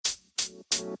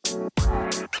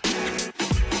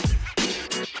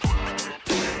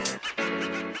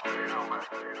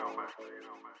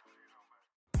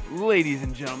Ladies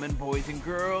and gentlemen, boys and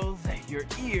girls, your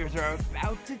ears are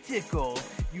about to tickle.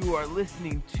 You are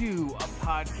listening to a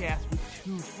podcast with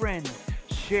two friends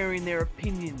sharing their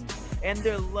opinions and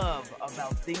their love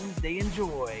about things they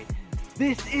enjoy.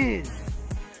 This is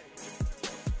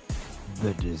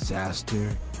the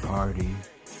Disaster Party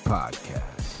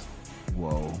Podcast.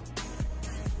 Whoa,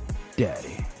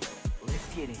 Daddy.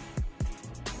 Let's get it.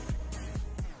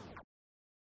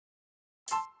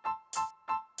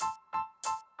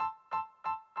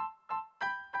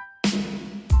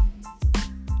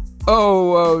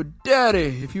 Oh,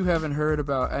 Daddy! If you haven't heard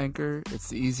about Anchor, it's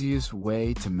the easiest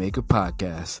way to make a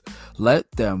podcast.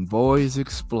 Let them boys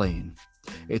explain.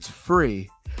 It's free,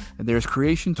 and there's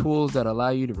creation tools that allow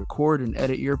you to record and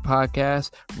edit your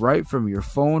podcast right from your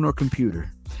phone or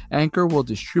computer. Anchor will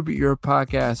distribute your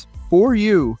podcast for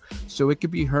you so it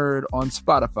can be heard on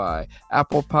Spotify,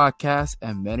 Apple Podcasts,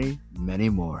 and many, many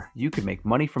more. You can make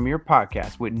money from your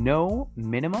podcast with no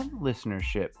minimum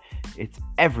listenership. It's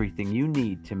everything you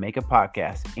need to make a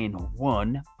podcast in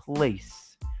one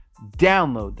place.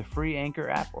 Download the free Anchor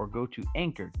app or go to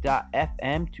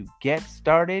anchor.fm to get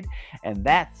started. And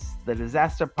that's the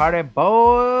Disaster Party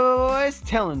Boys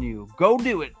telling you, go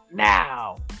do it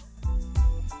now.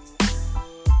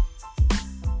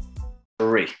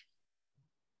 3.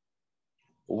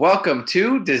 Welcome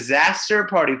to Disaster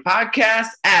Party Podcast.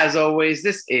 As always,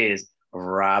 this is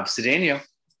Rob Cedeno.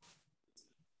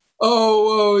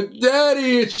 Oh,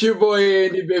 Daddy, it's your boy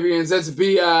Andy Bivians. That's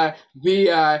Bivians,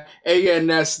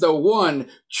 the one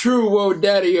true Whoa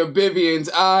Daddy of Bivians,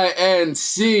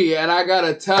 INC. And I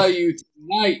gotta tell you,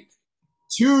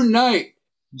 tonight,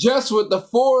 just with the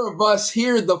four of us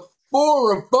here,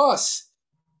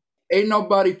 ain't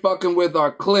nobody fucking with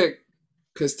our clique,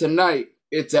 because tonight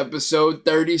it's episode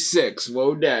 36.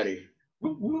 Whoa Daddy.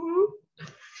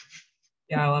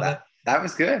 Yeah, I love it. That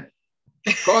was good.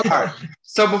 All right.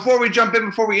 So before we jump in,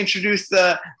 before we introduce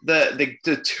the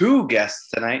two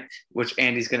guests tonight, which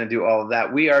Andy's going to do all of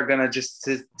that, we are going to just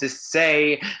to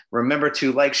say, remember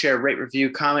to like, share, rate,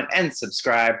 review, comment, and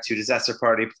subscribe to Disaster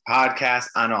Party Podcast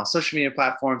on all social media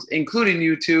platforms, including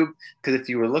YouTube. Because if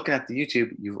you were looking at the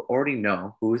YouTube, you already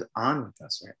know who's on with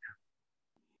us right now.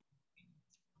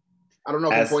 I don't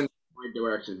know if I'm pointing in the right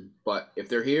direction, but if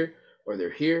they're here or they're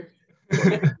here.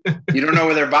 You don't know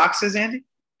where their box is, Andy?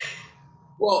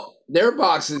 Well, their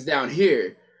box is down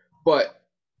here, but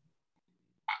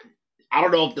I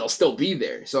don't know if they'll still be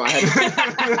there. So I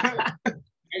had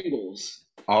angles.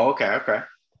 Oh, okay.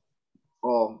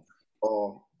 All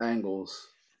angles.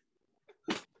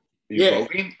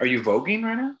 Voguing? Are you voguing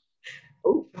right now?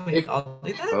 Oh,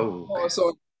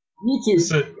 so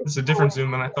YouTube. It's a different Zoom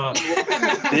than I thought.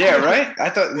 Yeah, right? I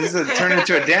thought this would turn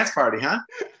into a dance party, huh?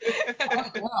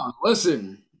 Wow,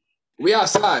 listen, we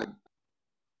outside.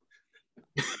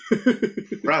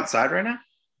 We're outside right now?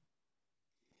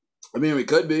 I mean, we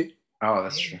could be. Oh,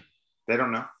 that's true. They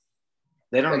don't know.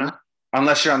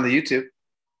 Unless you're on the YouTube.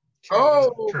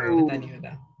 True. Then you would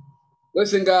know.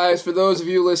 Listen, guys, for those of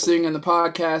you listening in the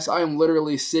podcast, I am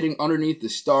literally sitting underneath the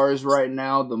stars right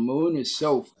now. The moon is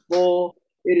so full.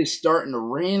 It is starting to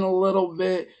rain a little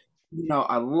bit. You know,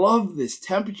 I love this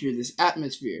temperature, this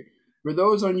atmosphere. For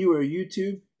those on you or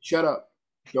YouTube, shut up.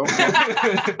 Don't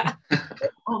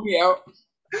be out.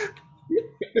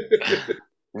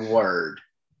 Word.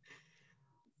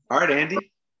 All right, Andy.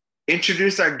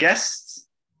 Introduce our guests.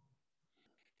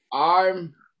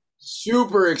 I'm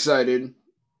super excited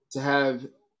to have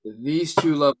these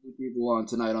two lovely people on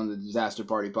tonight on the Disaster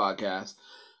Party Podcast,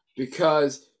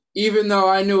 because even though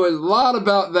I knew a lot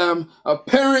about them,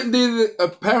 apparently there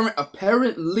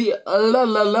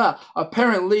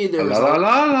was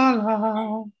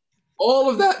all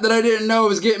of that I didn't know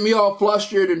was getting me all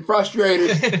flustered and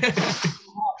frustrated.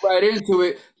 Right into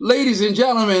it. Ladies and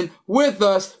gentlemen, with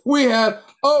us, we have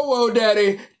Oh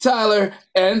Daddy, Tyler,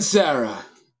 and Sarah.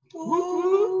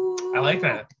 I like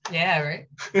that. Yeah, right?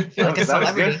 I feel like a That was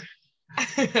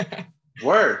celebrity.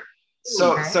 Word.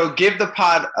 So give the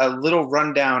pod a little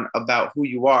rundown about who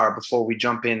you are before we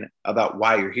jump in about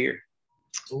why you're here.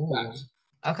 Ooh.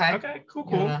 Okay. Okay, cool.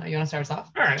 You want to start us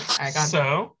off? All right. All right, go on.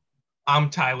 So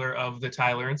I'm Tyler of the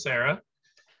Tyler and Sarah.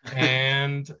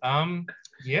 And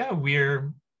yeah,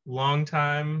 we're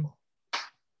longtime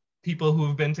people who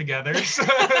have been together. So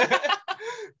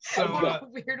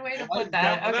weird way to put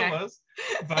that. Okay. That was.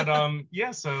 But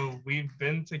yeah, so we've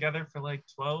been together for like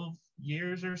 12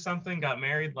 years or something, got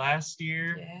married last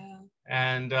year. Yeah.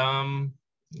 And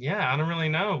yeah, I don't really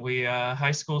know. We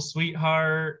high school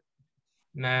sweetheart,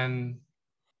 and then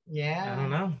Yeah. I don't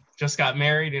know. Just got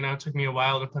married, it took me a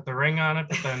while to put the ring on it,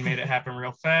 but then made it happen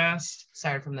real fast.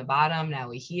 Started from the bottom, now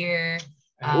we're here.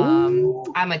 Ooh.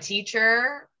 I'm a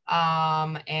teacher,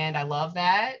 and I love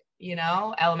that,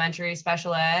 elementary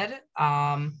special ed.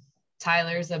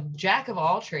 Tyler's a jack of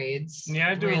all trades. Yeah,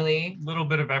 I do really. a little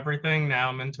bit of everything. Now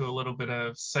I'm into a little bit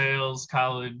of sales,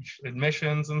 college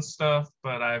admissions and stuff,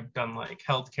 but I've done like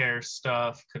healthcare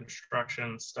stuff,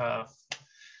 construction stuff,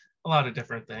 a lot of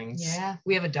different things. Yeah,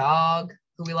 we have a dog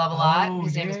who we love a lot.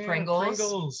 His name is Pringles.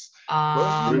 Pringles.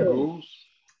 Pringles.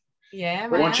 Yeah,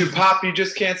 man. Once you pop, you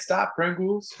just can't stop,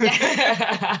 Pringles. That's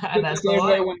the same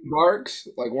way when he barks.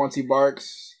 Like once he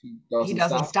barks, he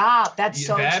doesn't stop. That's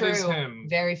so that true. Is him.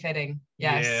 Very fitting.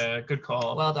 Yes. Yeah, good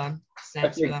call. Well done.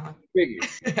 Snaps for that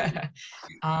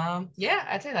one. Yeah,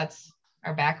 I'd say that's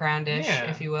our background-ish,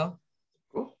 if you will.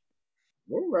 Cool.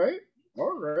 All right.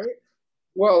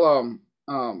 Well,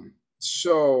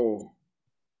 so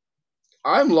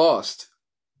I'm lost.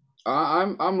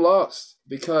 I'm lost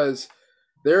because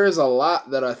there is a lot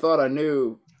that I thought I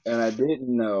knew and I didn't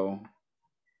know,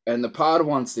 and the pod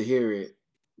wants to hear it.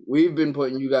 We've been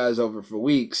putting you guys over for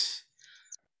weeks.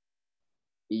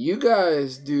 You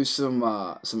guys do some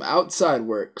outside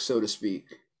work, so to speak,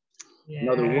 in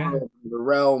other worlds, in other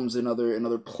realms, in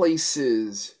other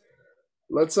places.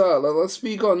 Let's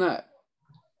speak on that.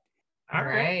 All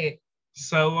right.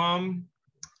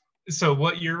 So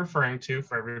what you're referring to,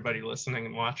 for everybody listening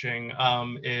and watching,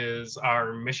 is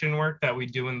our mission work that we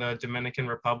do in the Dominican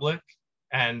Republic.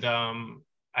 And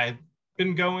I've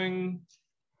been going,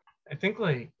 I think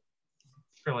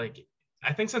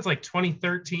since like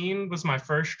 2013 was my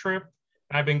first trip.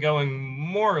 And I've been going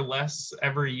more or less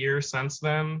every year since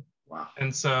then. Wow.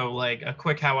 And so like a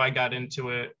quick how I got into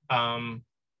it,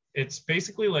 it's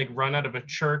basically like run out of a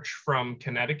church from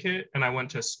Connecticut, and I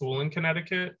went to school in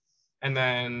Connecticut. And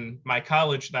then my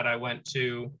college that I went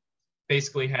to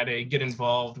basically had a get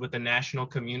involved with a national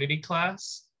community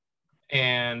class.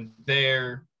 And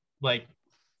there, like,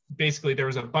 basically there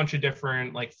was a bunch of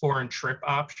different like foreign trip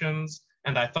options.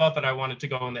 And I thought that I wanted to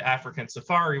go on the African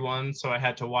safari one. So I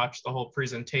had to watch the whole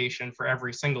presentation for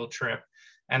every single trip.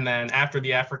 And then after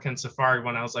the African safari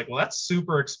one, I was like, well, that's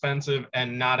super expensive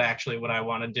and not actually what I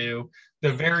want to do.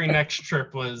 The very next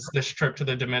trip was this trip to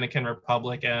the Dominican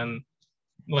Republic. And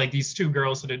like these two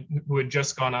girls who had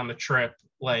just gone on the trip,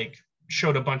 like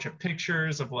showed a bunch of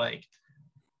pictures of like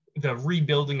the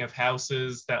rebuilding of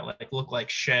houses that like look like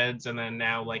sheds. And then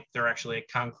now like they're actually like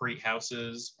concrete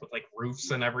houses with like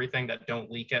roofs and everything that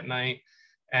don't leak at night.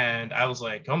 And I was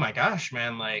like, oh my gosh,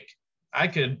 man, like I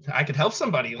could help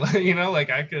somebody, like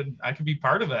I could be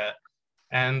part of that.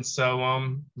 And so,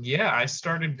 I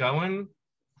started going,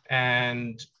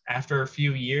 and after a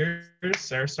few years,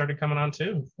 Sarah started coming on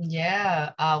too.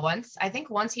 Yeah.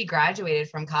 Once he graduated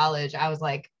from college, I was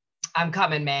like, I'm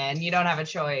coming, man. You don't have a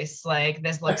choice. Like,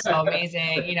 this looks so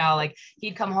amazing. Like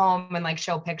he'd come home and like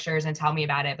show pictures and tell me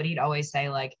about it, but he'd always say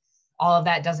like, all of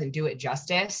that doesn't do it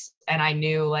justice. And I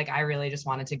knew like, I really just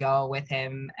wanted to go with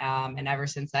him. And ever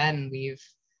since then we've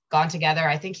gone together.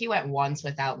 I think he went once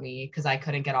without me because I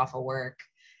couldn't get off of work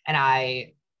and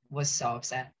I was so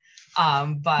upset.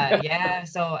 But yeah,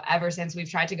 so ever since we've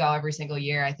tried to go every single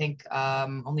year. I think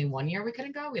only 1 year we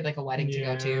couldn't go. We had like a wedding to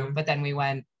go to, but then we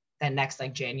went that next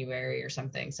like January or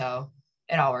something. So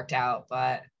it all worked out.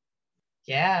 But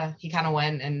yeah, he kind of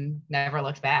went and never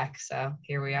looked back. So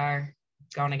here we are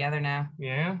going together now.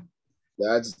 Yeah.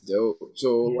 That's dope.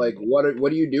 So like what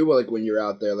do you do like when you're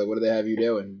out there? Like what do they have you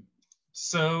doing?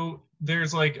 So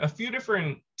there's like a few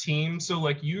different teams. So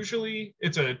like usually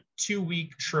it's a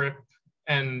 2-week trip,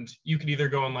 and you could either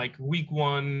go on like week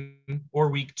 1 or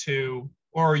week 2,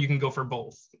 or you can go for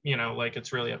both, like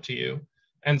it's really up to you.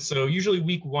 And so usually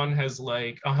week 1 has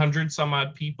like 100 some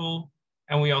odd people,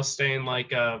 and we all stay in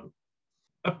like a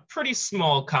pretty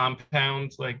small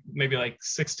compound, like maybe like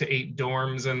 6 to 8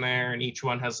 dorms in there, and each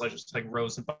one has like just like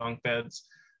rows of bunk beds.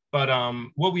 But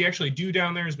what we actually do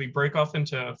down there is we break off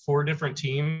into 4 different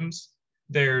teams.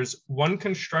 There's one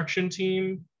construction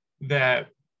team that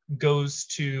goes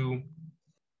to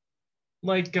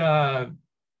like I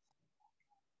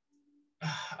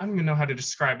don't even know how to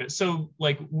describe it. So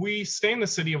like we stay in the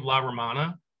city of La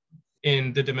Romana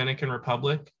in the Dominican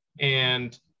Republic,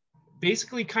 and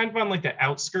basically kind of on like the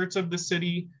outskirts of the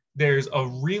city, there's a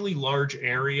really large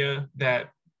area that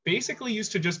basically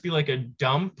used to just be like a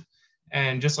dump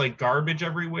and just like garbage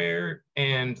everywhere.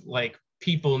 And like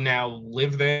people now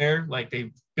live there. Like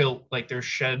they've built like their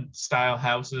shed style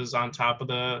houses on top of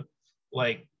the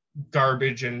like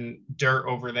garbage and dirt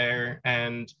over there.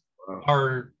 And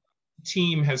our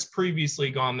team has previously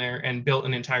gone there and built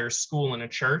an entire school and a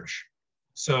church.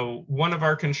 So one of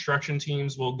our construction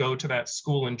teams will go to that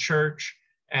school and church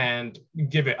and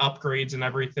give it upgrades and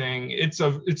everything. It's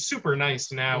super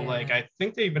nice now. Yeah. Like I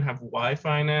think they even have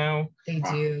Wi-Fi now. They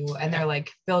do. And they're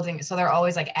like building, so they're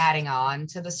always like adding on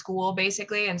to the school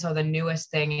basically. And so the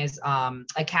newest thing is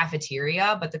a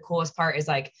cafeteria, but the coolest part is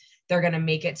like they're gonna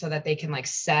make it so that they can like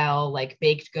sell like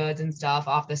baked goods and stuff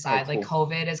off the side. cool. Like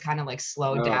COVID has kind of like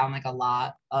slowed down like a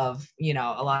lot of, you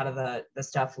know, a lot of the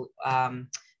stuff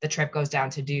the trip goes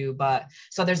down to do, but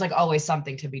so there's like always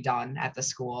something to be done at the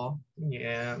school.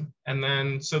 Yeah. And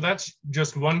then, so that's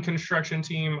just one construction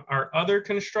team. Our other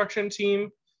construction team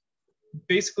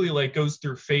basically like goes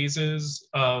through phases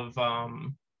of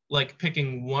like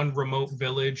picking one remote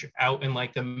village out in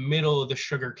like the middle of the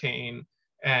sugarcane.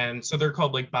 And so they're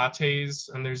called like bates,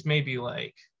 and there's maybe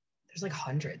like, there's like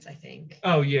hundreds, I think.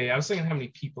 Oh yeah. I was thinking how many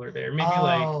people are there? Maybe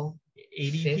like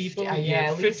 80 50, people.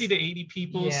 yeah, 50 to 80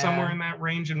 people, somewhere in that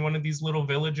range in one of these little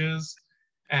villages.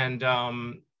 And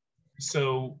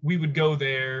so we would go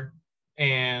there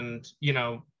and, you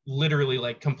know, literally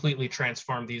like completely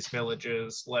transform these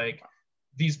villages. Like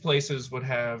these places would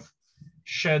have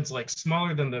sheds like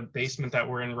smaller than the basement that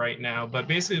we're in right now. But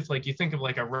basically, if like you think of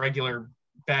like a regular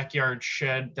backyard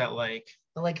shed that like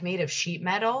made of sheet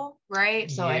metal,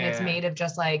 right? So and it's Yeah. made of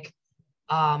just like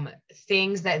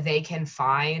things that they can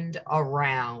find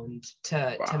around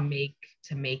to make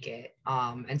it.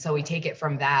 And so we take it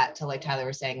from that to, like Tyler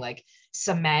was saying, like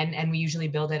cement, and we usually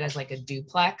build it as like a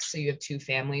duplex. So you have two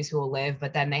families who will live,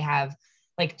 but then they have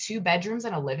like 2 bedrooms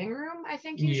and a living room, I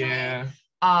think usually. Yeah.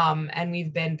 And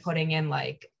we've been putting in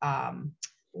like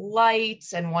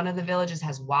lights, and one of the villages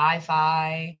has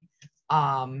Wi-Fi.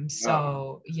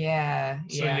 So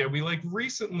we like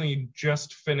recently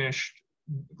just finished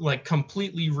like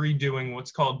completely redoing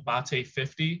what's called Bate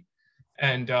 50.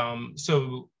 And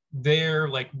so they're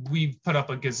like, we've put up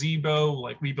a gazebo,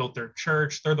 like we built their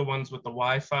church. They're the ones with the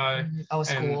Wi-Fi. Oh, a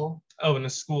school. In a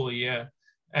school, yeah.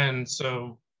 And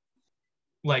so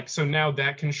like, so now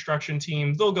that construction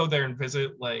team, they'll go there and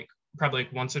visit like probably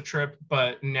like once a trip,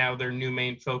 but now their new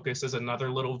main focus is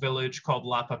another little village called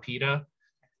La Papita.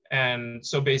 And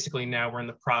so basically now we're in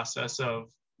the process of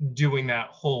doing that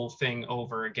whole thing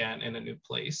over again in a new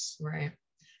place. Right.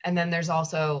 And then there's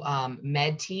also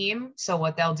med team. So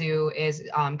what they'll do is,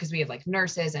 because we have like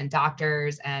nurses and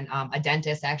doctors and a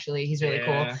dentist, actually, he's really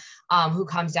cool, who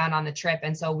comes down on the trip.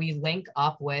 And so we link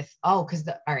up with, all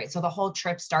right, so the whole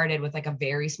trip started with like a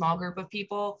very small group of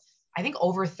people. I think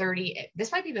over 30,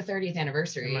 this might be the 30th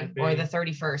anniversary or the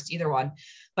 31st, either one,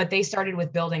 but they started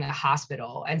with building a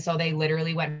hospital. And so they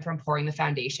literally went from pouring the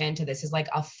foundation to this is like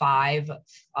a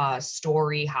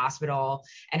 5-story hospital.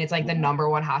 And it's like the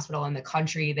 #1 hospital in the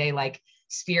country. They like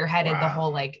spearheaded the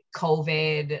whole like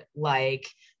COVID, like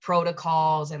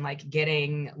protocols and like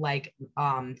getting like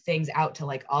things out to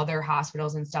like other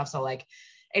hospitals and stuff. So like,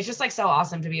 it's just like so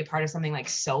awesome to be a part of something like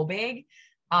so big.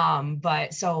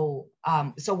 But so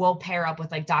we'll pair up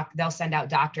with like they'll send out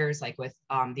doctors like with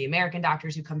the American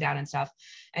doctors who come down and stuff.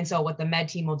 And so what the med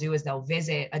team will do is they'll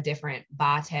visit a different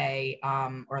bate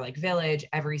or like village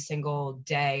every single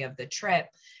day of the trip,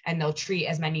 and they'll treat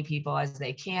as many people as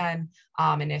they can.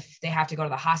 And if they have to go to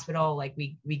the hospital, like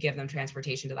we give them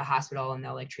transportation to the hospital and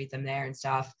they'll like treat them there and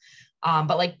stuff.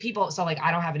 But like people, so like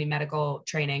I don't have any medical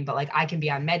training, but like I can be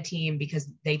on med team because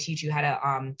they teach you how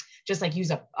to just like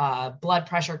use a blood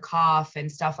pressure cuff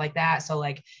and stuff like that. So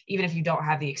like even if you don't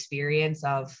have the experience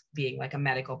of being like a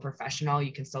medical professional,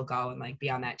 you can still go and like be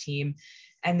on that team.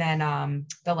 And then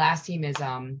the last team is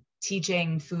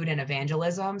teaching food and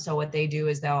evangelism. So what they do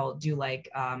is they'll do like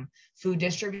food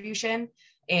distribution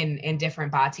in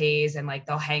different bates, and like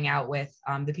they'll hang out with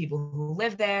the people who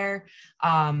live there.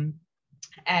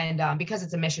 And because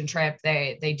it's a mission trip,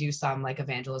 they do some like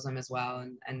evangelism as well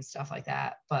and stuff like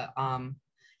that. But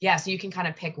so you can kind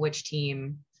of pick which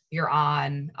team you're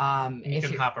on. You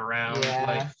can hop around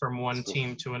like from one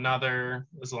team to another,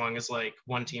 as long as like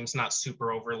one team's not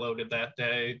super overloaded that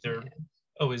day. They're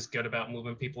always good about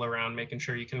moving people around, making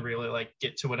sure you can really like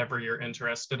get to whatever you're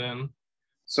interested in.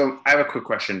 So I have a quick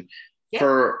question.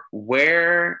 For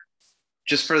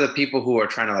just for the people who are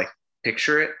trying to like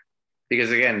picture it,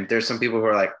 because again, there's some people who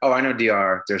are like, oh, I know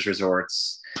DR, there's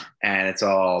resorts and it's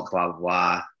all blah, blah,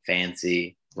 blah,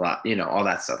 fancy, blah, you know, all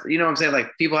that stuff. You know what I'm saying?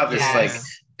 Like people have this like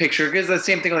picture, because the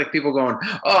same thing, like people going,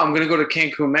 oh, I'm going to go to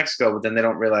Cancun, Mexico, but then they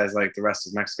don't realize like the rest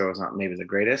of Mexico is not maybe the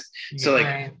greatest. So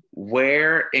like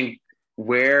where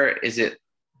is it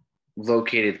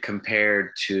located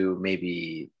compared to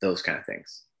maybe those kind of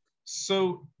things?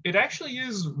 So it actually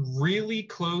is really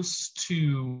close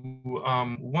to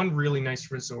one really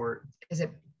nice resort. Is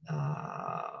it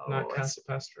Not Casa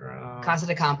Pestra. Casa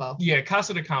de Campo. Yeah,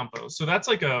 Casa de Campo. So that's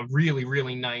like a really,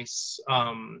 really nice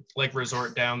like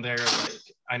resort down there. Like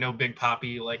I know Big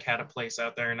Papi like had a place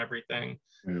out there and everything.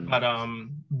 But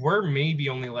we're maybe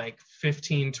only like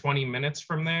 15, 20 minutes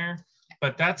from there.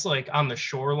 But that's like on the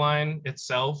shoreline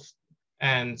itself.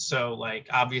 And so like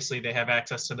obviously they have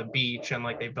access to the beach and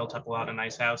like they built up a lot of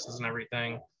nice houses and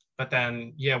everything. But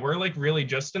then yeah, we're like really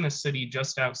just in a city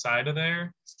just outside of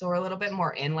there. So we're a little bit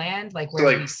more inland, like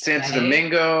where like Santo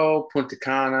Domingo, Punta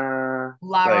Cana,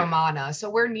 La Romana. So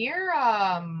we're near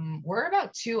we're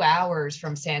about 2 hours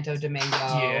from Santo Domingo.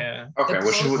 Yeah. Okay,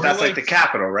 that's like the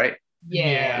capital, right?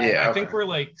 Yeah. I think we're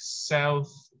like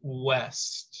southwest.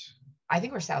 I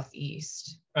think we're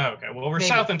southeast. Oh, okay. Well, we're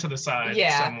south and to the side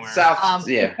somewhere. South,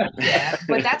 yeah. Yeah,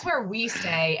 but that's where we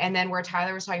stay. And then where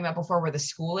Tyler was talking about before, where the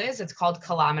school is, it's called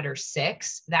Kilometer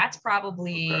 6. That's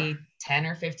probably 10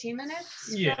 or 15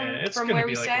 minutes from where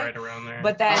we stay. Right around there.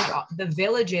 But then the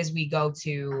villages we go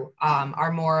to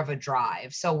are more of a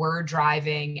drive. So we're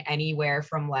driving anywhere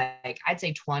from like, I'd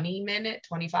say 25.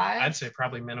 I'd say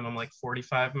probably minimum like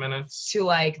 45 minutes. To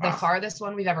like the farthest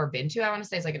one we've ever been to, I want to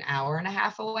say is like an hour and a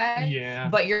half away. Yeah.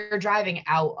 But you're driving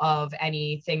out of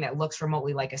anything that looks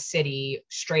remotely like a city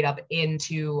straight up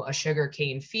into a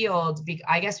sugarcane field.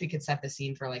 I guess we could set the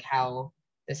scene for like how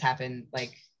this happened,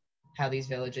 like how these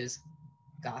villages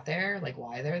got there, like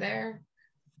why they're there.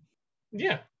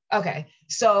 Yeah. Okay.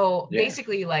 So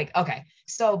basically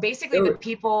the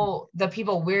people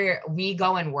we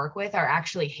go and work with are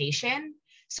actually Haitian.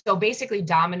 So basically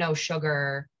Domino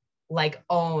Sugar like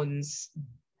owns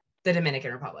the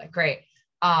Dominican Republic. Great.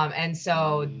 And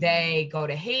so they go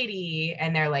to Haiti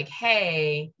and they're like,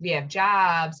 hey, we have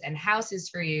jobs and houses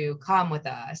for you. Come with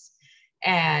us.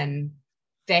 And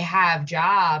they have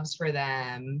jobs for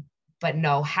them, but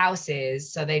no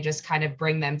houses. So they just kind of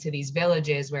bring them to these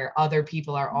villages where other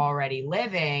people are already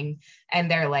living.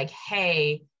 And they're like,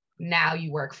 hey, now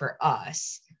you work for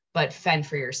us, but fend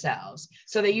for yourselves.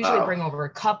 So they usually bring over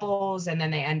couples and then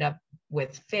they end up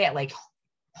with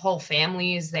whole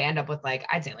families. They end up with like,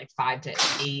 I'd say like 5 to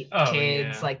 8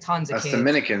 kids, like tons of kids. That's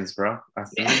Dominicans, bro.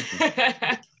 That's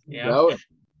Dominicans. Yeah.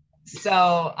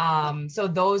 So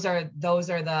those are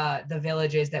the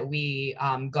villages that we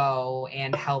go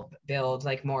and help build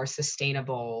like more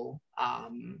sustainable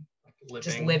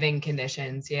just living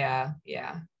conditions. Yeah.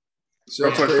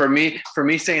 So for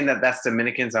me saying that that's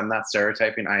Dominicans, I'm not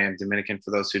stereotyping. I am Dominican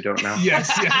for those who don't know. Yes.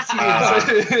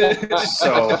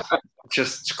 So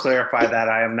just to clarify that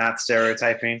I am not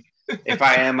stereotyping. If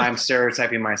I am, I'm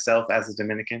stereotyping myself as a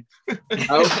Dominican.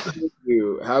 How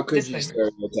could you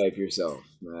stereotype yourself,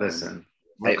 man? Listen,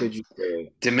 how could you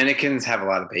say Dominicans have a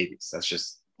lot of babies.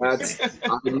 I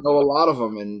know a lot of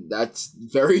them, and that's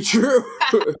very true.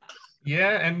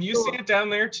 Yeah, and you see it down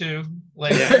there too.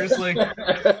 Like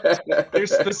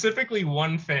there's specifically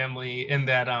one family in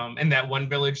that one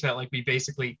village that like we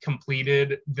basically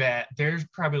completed, that there's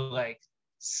probably like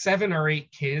 7 or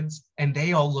 8 kids and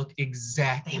they all look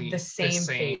exactly the same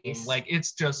face. Like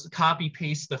it's just copy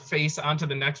paste the face onto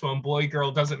the next one. Boy,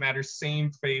 girl, doesn't matter,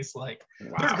 same face. Like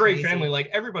they're a great family. Like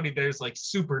everybody there's like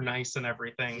super nice and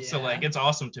everything. Yeah. So like it's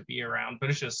awesome to be around, but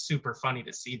it's just super funny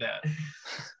to see that.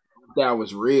 That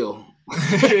was real.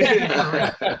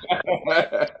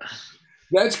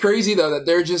 That's crazy though, that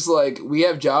they're just like, we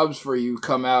have jobs for you,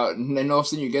 come out, and then all of a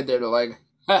sudden you get there, they're like,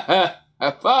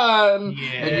 have fun.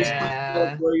 Yeah. And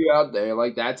just throw you out there.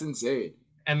 Like, that's insane.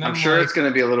 And then, I'm sure it's going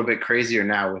to be a little bit crazier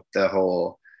now with the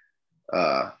whole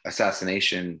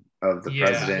assassination of the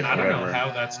president. I don't know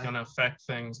how that's going to affect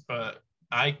things, but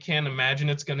I can't imagine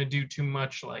it's going to do too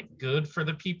much like good for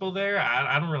the people there.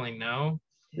 I don't really know.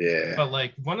 Yeah. But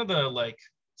like one of the like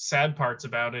sad parts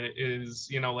about it is,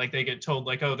 you know, like they get told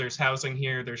like, oh, there's housing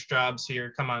here, there's jobs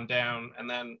here, come on down. And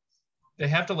then they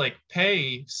have to like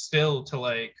pay still to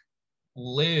like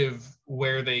live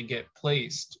where they get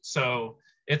placed. So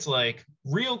it's like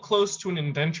real close to an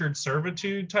indentured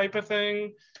servitude type of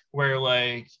thing, where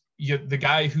like the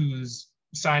guy who's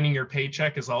signing your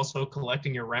paycheck is also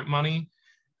collecting your rent money.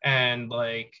 And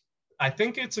like I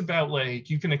think it's about like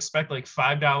you can expect like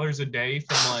 $5 a day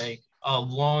from like a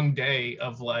long day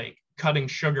of like cutting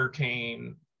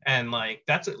sugarcane, and like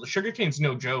sugarcane's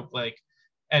no joke, like,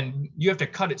 and you have to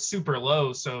cut it super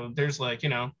low. So there's like, you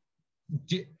know,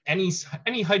 any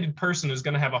heighted person is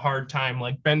going to have a hard time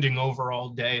like bending over all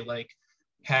day, like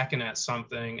hacking at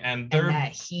something. And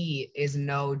that heat is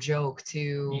no joke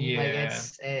too. Yeah.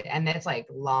 And that's like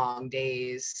long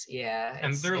days. Yeah.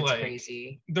 And they're like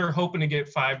crazy. They're hoping to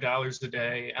get $5 a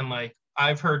day. And like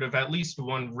I've heard of at least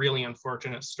one really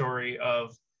unfortunate story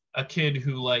of a kid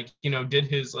who like, you know, did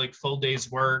his like full day's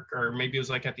work, or maybe it was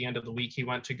like at the end of the week he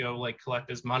went to go like collect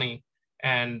his money,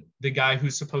 and the guy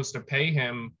who's supposed to pay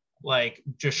him like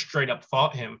just straight up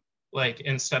fought him, like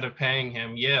instead of paying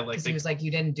him. Yeah, like he was like,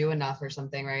 you didn't do enough or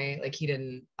something, right? Like he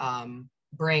didn't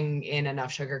bring in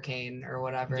enough sugarcane or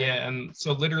whatever. Yeah, and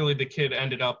so literally the kid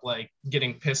ended up like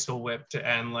getting pistol whipped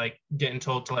and like getting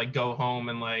told to like go home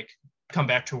and like come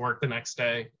back to work the next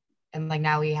day. And like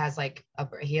now he has like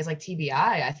TBI,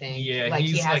 I think. Yeah, like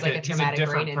he has like a traumatic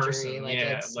brain injury. Person. Like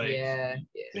yeah, it's like,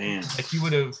 damn. Like you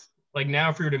would have like, now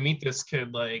if you were to meet this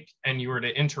kid like and you were to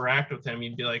interact with him,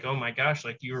 you'd be like, oh my gosh,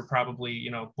 like you were probably,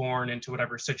 you know, born into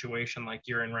whatever situation like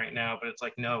you're in right now. But it's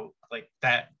like, no, like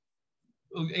that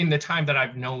in the time that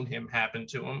I've known him happened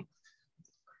to him.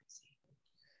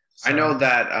 So. I know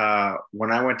that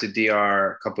when I went to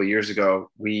DR a couple of years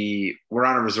ago, we were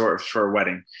on a resort for a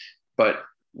wedding, but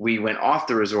we went off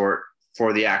the resort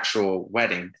for the actual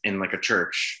wedding in like a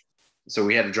church. So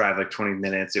we had to drive like 20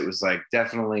 minutes. It was like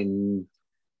definitely,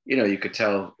 you know, you could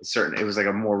tell it was like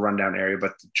a more rundown area,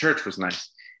 but the church was nice.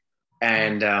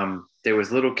 And there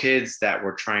was little kids that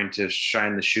were trying to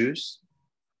shine the shoes.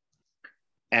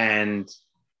 And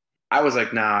I was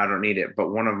like, nah, I don't need it.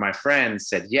 But one of my friends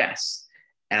said yes.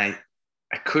 And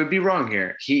I could be wrong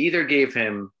here. He either gave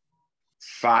him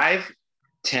 5,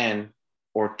 10,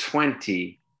 or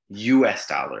 20 US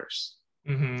dollars.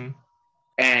 Mm-hmm.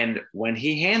 And when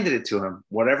he handed it to him,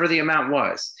 whatever the amount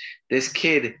was, this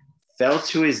kid fell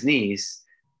to his knees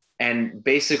and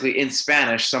basically in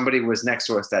Spanish, somebody was next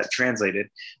to us that translated,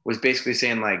 was basically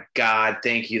saying like, God,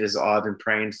 thank you. This is all I've been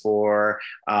praying for.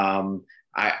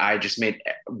 I just made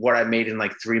what I made in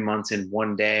like 3 months in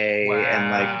one day. Wow.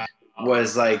 And like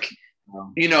was like,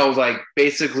 you know, like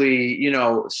basically, you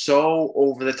know, so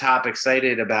over the top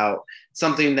excited about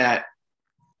something that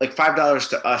like $5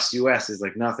 to us US is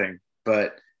like nothing.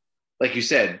 But like you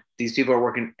said, these people are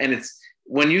working, and it's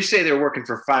when you say they're working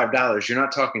for $5, you're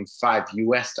not talking $5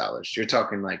 US dollars. You're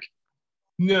talking like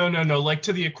no, like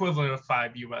to the equivalent of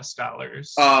 $5 US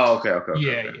dollars. Oh, okay.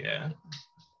 Yeah.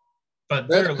 But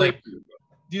they're like,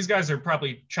 these guys are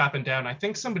probably chopping down. I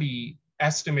think somebody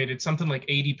estimated something like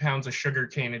 80 pounds of sugar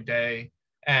cane a day,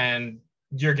 and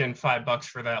you're getting $5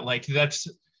 for that. Like that's,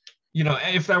 you know,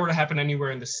 if that were to happen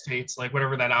anywhere in the States, like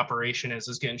whatever that operation is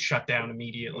getting shut down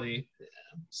immediately.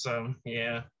 So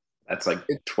yeah, that's like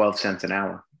 12 cents an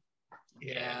hour.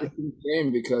 Yeah, it's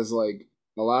insane because like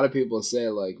a lot of people say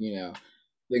like, you know,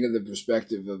 think of the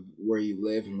perspective of where you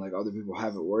live and like other people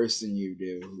have it worse than you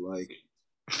do. Like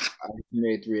I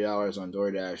made $3 on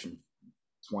DoorDash in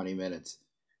 20 minutes.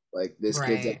 Like this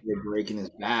kid's up there breaking his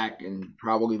back and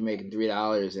probably making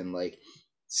 $3 in like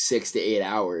 6 to 8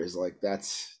 hours. Like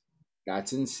that's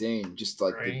insane. Just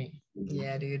like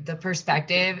yeah, dude, the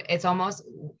perspective, it's almost,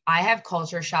 I have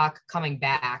culture shock coming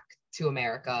back to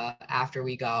America after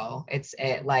we go.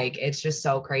 It's just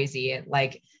so crazy. It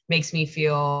like makes me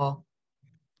feel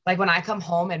like when I come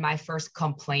home and my first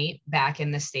complaint back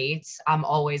in the States, I'm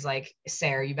always like,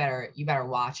 Sarah, you better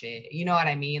watch it. You know what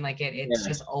I mean? Like it's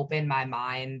just opened my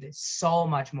mind so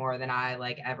much more than I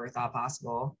like ever thought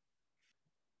possible.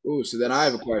 Oh, so then I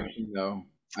have a question though.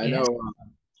 I know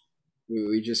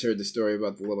we just heard the story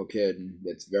about the little kid, and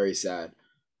it's very sad.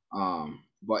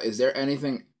 But is there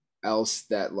anything else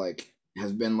that like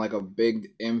has been like a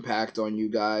big impact on you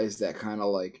guys that kind of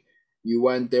like you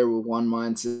went there with one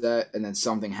mindset and then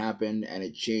something happened and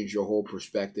it changed your whole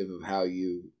perspective of how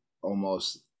you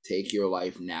almost take your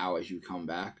life now as you come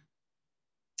back?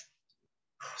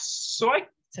 So I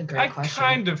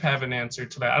kind of have an answer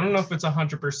to that. I don't know if it's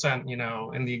 100%, you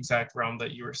know, in the exact realm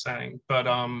that you were saying, but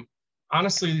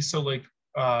honestly, so like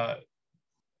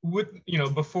with, you know,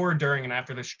 before, during, and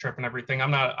after this trip and everything, I'm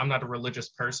not a religious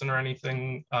person or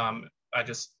anything. I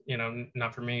just, you know,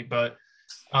 not for me, but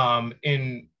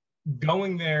in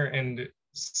going there and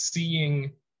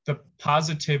seeing the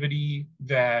positivity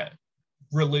that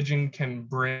religion can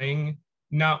bring,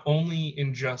 not only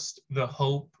in just the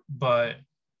hope, but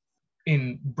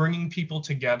in bringing people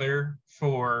together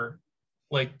for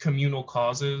like communal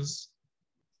causes,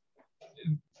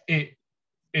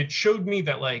 it showed me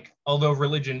that like, although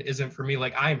religion isn't for me,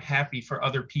 like I'm happy for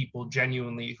other people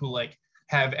genuinely who like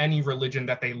have any religion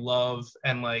that they love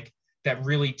and like that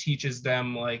really teaches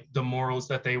them like the morals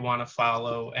that they want to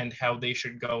follow and how they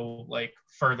should go like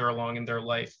further along in their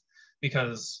life.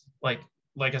 Because like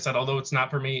I said, although it's not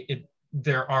for me,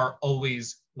 there are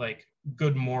always like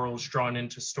good morals drawn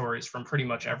into stories from pretty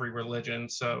much every religion.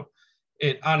 So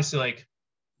it honestly like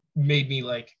made me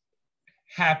like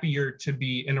happier to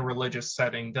be in a religious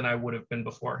setting than I would have been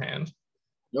beforehand.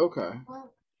 Okay.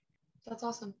 Well, that's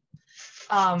awesome.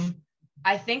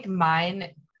 I think mine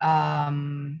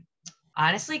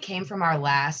honestly came from our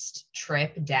last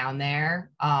trip down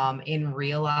there, in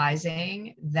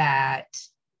realizing that,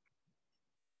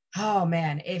 oh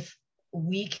man, if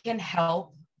we can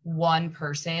help one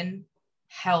person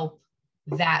help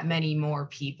that many more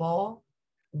people,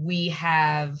 we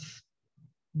have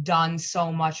done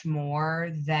so much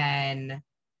more than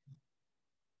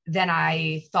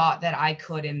I thought that I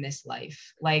could in this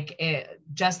life. Like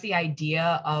just the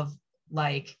idea of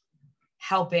like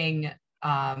helping,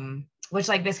 which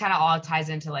like this kind of all ties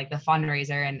into like the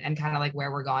fundraiser and kind of like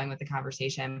where we're going with the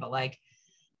conversation, but like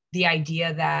the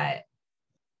idea that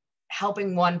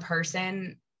helping one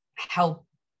person help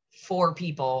 4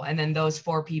 people, and then those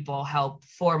 4 people help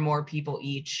 4 more people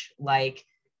each, like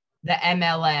the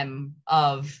MLM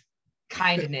of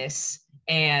kindness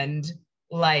and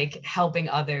like helping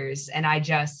others. And I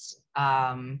just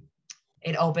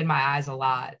it opened my eyes a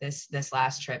lot this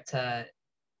last trip to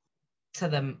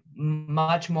the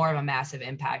much more of a massive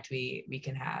impact we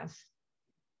can have.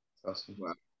 Awesome.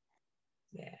 Wow.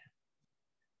 Yeah.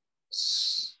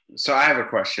 So I have a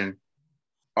question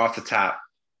off the top.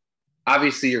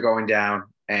 Obviously you're going down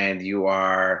and you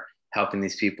are helping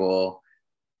these people,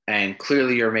 and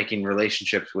clearly you're making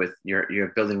relationships with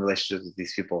you're building relationships with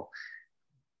these people.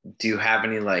 Do you have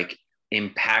any like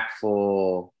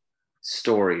impactful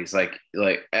stories? Like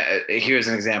here's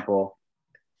an example.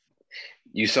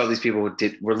 You saw these people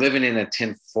were living in a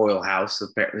tin foil house,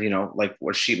 you know, like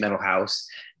a sheet metal house,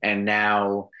 and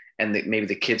now maybe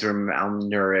the kids were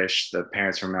malnourished, the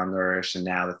parents were malnourished, and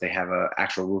now that they have an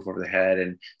actual roof over their head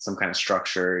and some kind of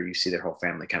structure, you see their whole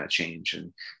family kind of change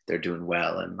and they're doing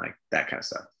well and like that kind of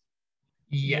stuff.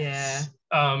 Yes.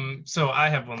 Yeah. So I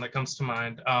have one that comes to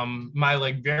mind. My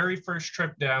like very first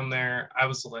trip down there, I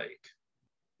was like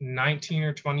 19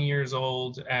 or 20 years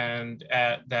old, and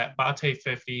at that Bate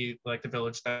 50, like the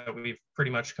village that we've pretty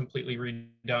much completely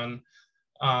redone,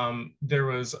 there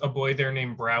was a boy there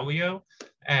named Braulio,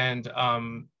 and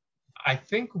I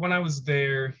think when I was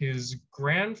there, his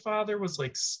grandfather was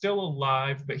like still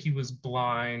alive, but he was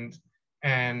blind,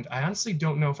 and I honestly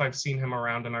don't know if I've seen him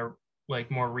around in our like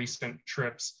more recent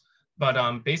trips,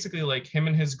 but basically like him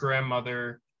and his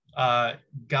grandmother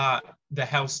got the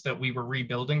house that we were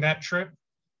rebuilding that trip.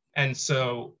 And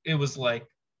so it was like,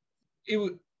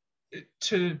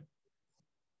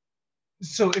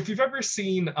 so if you've ever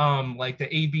seen like the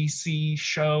ABC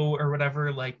show or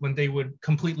whatever, like when they would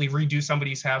completely redo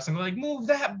somebody's house and be like, move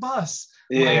that bus.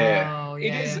 Yeah. Like,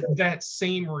 it is that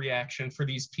same reaction for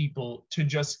these people to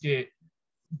just get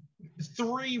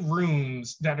 3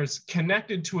 rooms that is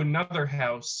connected to another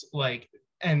house, like,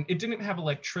 and it didn't have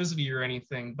electricity or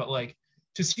anything, but like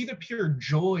to see the pure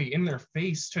joy in their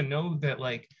face, to know that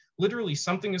like literally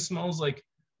something as small as like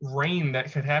rain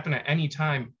that could happen at any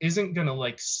time isn't gonna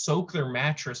like soak their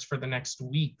mattress for the next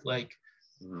week. Like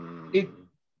it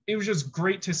was just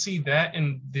great to see that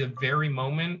in the very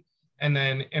moment. And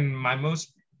then in my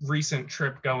most recent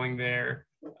trip going there,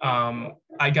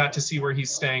 I got to see where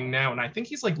he's staying now, and I think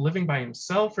he's like living by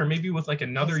himself or maybe with like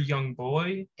another young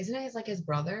boy. Isn't it like his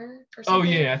brother or something? Oh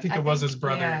yeah, I think it was his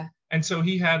brother. Yeah. And so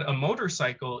he had a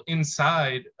motorcycle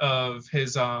inside of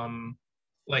his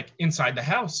like inside the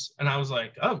house, and I was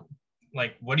like, oh,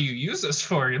 like what do you use this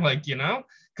for? Like, you know,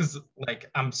 because like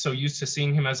I'm so used to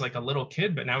seeing him as like a little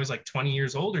kid, but now he's like 20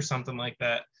 years old or something like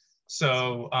that.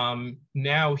 So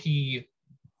now he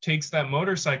takes that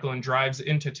motorcycle and drives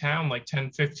into town like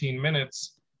 10-15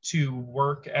 minutes to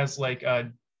work as like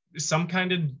some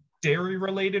kind of dairy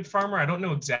related farmer. I don't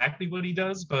know exactly what he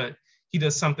does, but he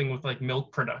does something with like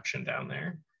milk production down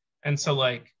there. And so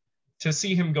like to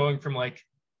see him going from like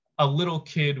a little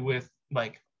kid with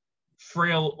like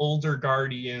frail older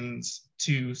guardians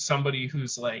to somebody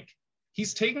who's like,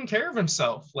 he's taking care of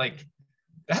himself, like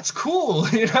that's cool,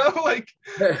 you know. Like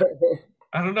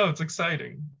I don't know, it's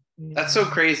exciting. That's so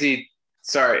crazy.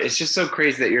 Sorry, it's just so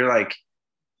crazy that you're like,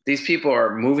 these people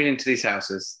are moving into these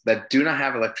houses that do not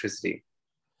have electricity,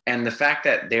 and the fact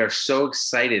that they are so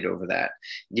excited over that,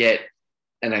 yet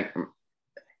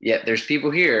there's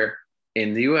people here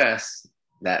in the US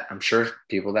that I'm sure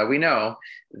people that we know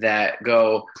that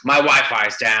go, my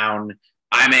Wi-Fi's down,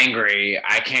 I'm angry,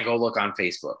 I can't go look on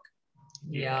Facebook.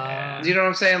 Yeah. Do you know what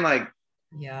I'm saying? Like,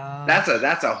 yeah,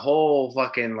 that's a whole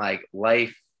fucking like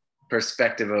life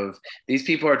perspective of these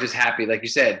people are just happy, like you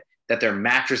said, that their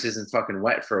mattress isn't fucking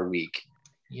wet for a week.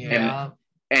 Yeah.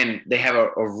 And they have a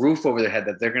roof over their head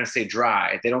that they're going to stay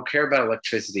dry. They don't care about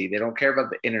electricity. They don't care about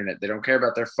the internet. They don't care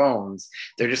about their phones.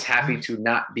 They're just happy to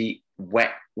not be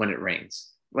wet when it rains.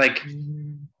 Like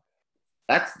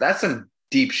that's some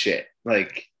deep shit.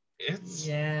 Like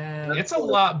it's a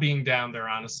lot being down there,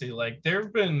 honestly. Like there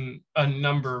have been a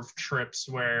number of trips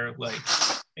where like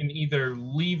in either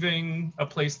leaving a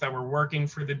place that we're working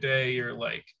for the day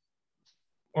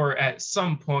or at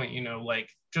some point, like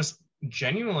just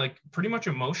genuine, like pretty much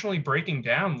emotionally breaking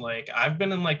down. Like I've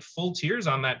been in like full tears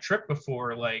on that trip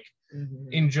before, like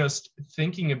in just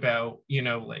thinking about,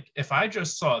 like if I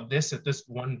just saw this at this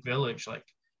one village, like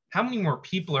how many more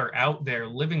people are out there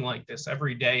living like this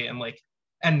every day,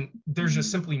 and there's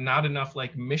just simply not enough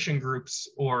like mission groups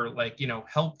or like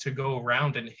help to go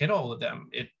around and hit all of them.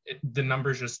 The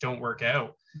numbers just don't work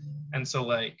out. And so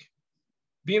like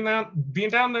being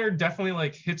down there definitely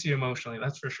like hits you emotionally,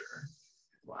 that's for sure.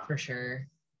 Wow. For sure.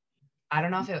 I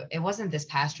don't know if it wasn't this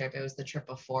past trip, it was the trip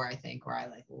before, I think, where I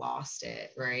like lost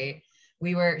it, right?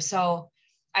 So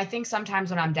I think sometimes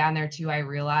when I'm down there too, I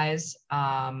realize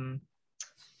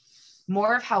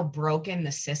more of how broken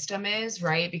the system is,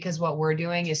 right? Because what we're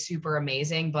doing is super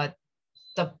amazing, but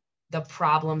the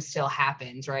problem still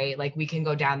happens, right? Like we can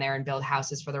go down there and build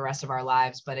houses for the rest of our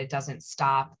lives, but it doesn't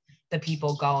stop the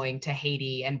people going to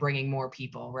Haiti and bringing more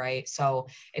people, right? So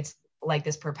it's like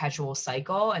this perpetual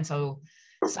cycle. And so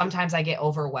sometimes I get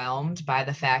overwhelmed by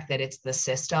the fact that it's the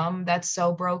system that's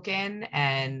so broken,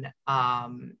 and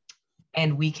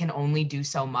we can only do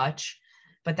so much.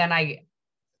 But then I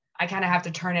kind of have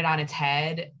to turn it on its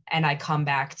head, and I come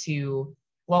back to,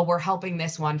 well, we're helping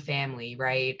this one family,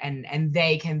 right? And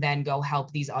they can then go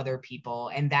help these other people.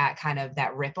 And that kind of,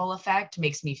 that ripple effect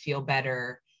makes me feel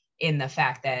better in the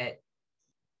fact that,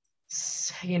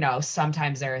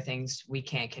 sometimes there are things we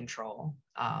can't control,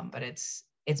 but it's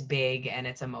big and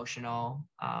it's emotional,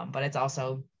 but it's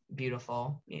also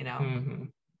beautiful, Mm-hmm.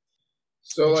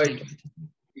 So like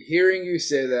hearing you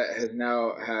say that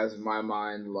has my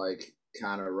mind like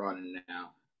kind of running now.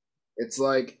 It's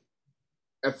like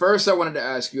at first I wanted to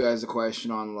ask you guys a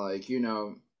question on like,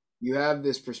 you have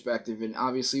this perspective, and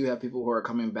obviously you have people who are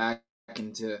coming back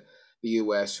into the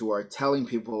US who are telling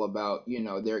people about,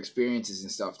 their experiences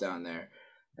and stuff down there.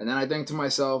 And then I think to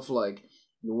myself, like,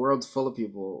 the world's full of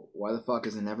people. Why the fuck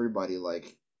isn't everybody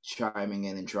like chiming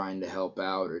in and trying to help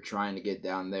out or trying to get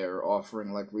down there or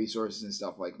offering like resources and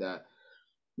stuff like that?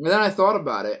 And then I thought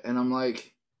about it, and I'm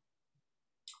like,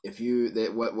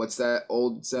 what's that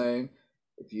old saying?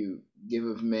 If you give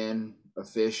a man a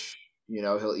fish,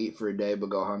 he'll eat for a day but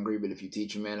go hungry. But if you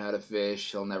teach a man how to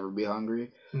fish, he'll never be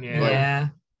hungry. Yeah.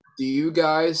 Do you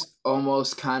guys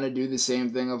almost kind of do the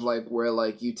same thing of like where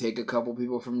like you take a couple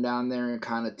people from down there and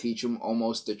kind of teach them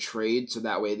almost a trade, so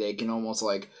that way they can almost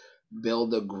like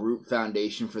build a group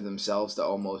foundation for themselves to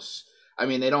almost, I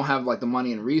mean, they don't have like the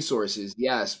money and resources,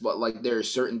 yes, but like there are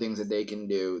certain things that they can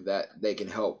do that they can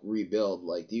help rebuild.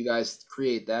 Like, do you guys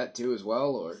create that too as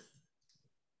well, or?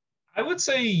 I would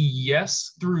say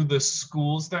yes, through the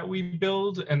schools that we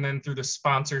build, and then through the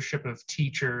sponsorship of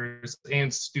teachers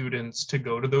and students to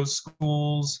go to those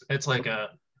schools. It's like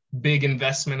a big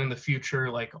investment in the future,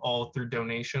 like all through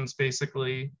donations,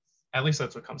 basically. At least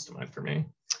that's what comes to mind for me.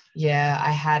 Yeah,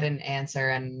 I had an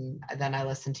answer, and then I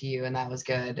listened to you, and that was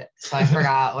good. So I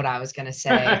forgot what I was going to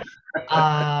say.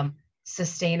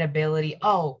 Sustainability.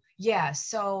 Oh, yeah.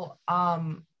 So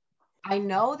I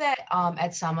know that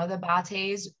at some of the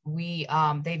bates,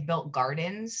 they've built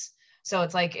gardens. So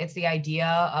it's the idea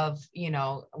of,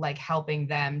 like helping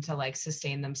them to like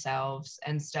sustain themselves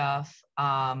and stuff.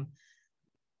 I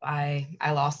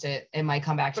lost it. It might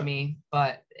come back to me,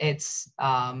 but it's,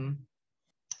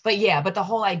 but the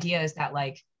whole idea is that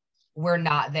like, we're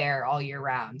not there all year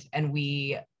round, and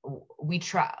we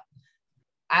try,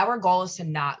 our goal is to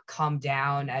not come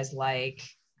down as like,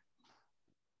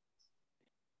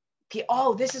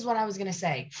 oh, this is what I was going to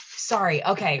say. Sorry.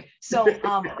 Okay. So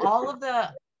all of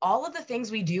the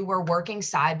things we do, we're working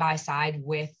side by side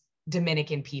with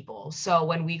Dominican people. So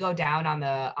when we go down on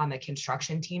the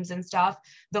construction teams and stuff,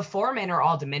 the foremen are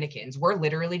all Dominicans. We're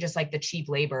literally just like the cheap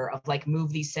labor of like,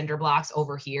 move these cinder blocks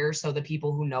over here so the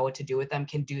people who know what to do with them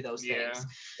can do those things.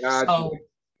 Gotcha. So,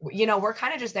 we're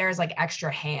kind of just there as like extra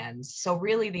hands. So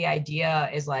really the idea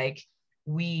is like,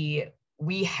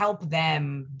 we help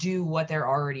them do what they're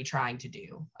already trying to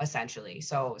do, essentially.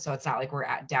 So it's not like we're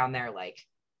down there like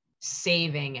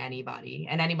saving anybody.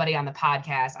 And anybody on the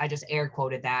podcast, I just air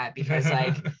quoted that because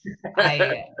like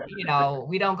we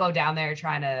don't go down there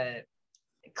trying to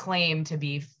claim to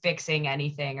be fixing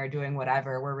anything or doing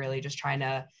whatever. We're really just trying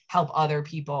to help other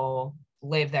people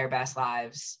live their best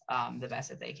lives, the best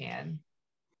that they can.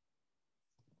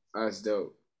 That's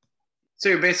dope. So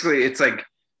you're basically, it's like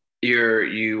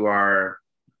you are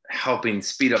helping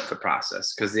speed up the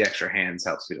process because the extra hands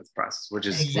help speed up the process, which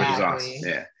is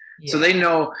awesome. So they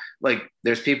know, like,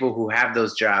 there's people who have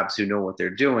those jobs who know what they're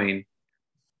doing.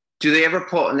 Do they ever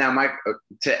pull now, Mike,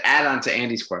 to add on to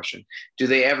Andy's question, do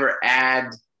they ever add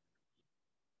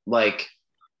like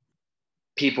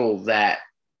people that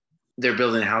they're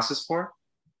building houses for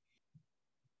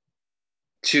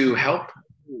to help?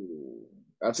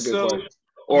 That's a good question.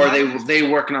 Or are they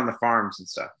working on the farms and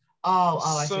stuff?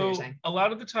 I see what you're saying. A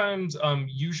lot of the times,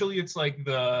 usually it's like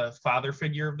the father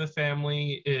figure of the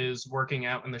family is working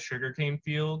out in the sugarcane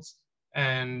fields.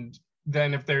 And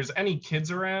then if there's any kids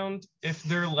around, if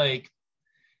they're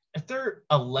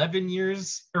 11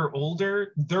 years or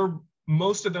older,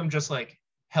 most of them just like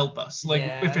help us. Like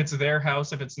if it's their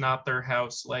house, if it's not their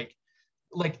house,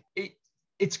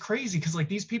 it's crazy because like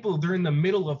these people, they're in the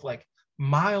middle of like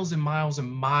miles and miles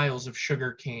and miles of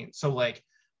sugarcane. So like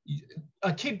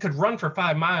a kid could run for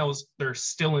 5 miles, they're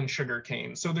still in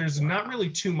sugarcane. So there's not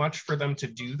really too much for them to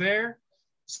do there.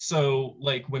 So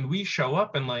like when we show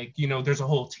up and like, you know, there's a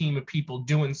whole team of people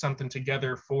doing something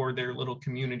together for their little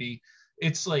community,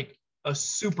 it's like a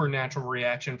supernatural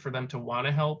reaction for them to want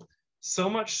to help. So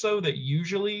much so that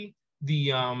usually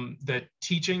the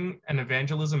teaching and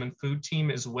evangelism and food team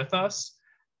is with us,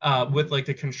 with like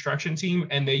the construction team,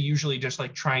 and they usually just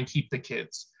like try and keep the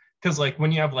kids. Because like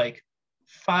when you have like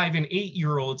 5 and 8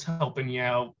 year olds helping you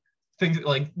out, things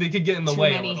like they could get in the way.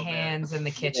 Too many hands in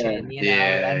the kitchen, you know,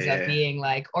 it ends up being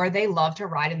like, or they love to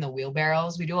ride in the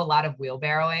wheelbarrows. We do a lot of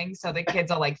wheelbarrowing. So the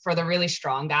kids are like, for the really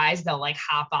strong guys, they'll like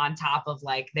hop on top of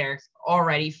like their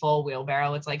already full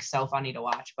wheelbarrow. It's like so funny to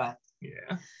watch, but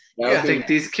I think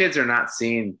these kids are not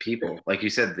seeing people. Like you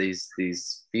said, these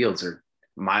fields are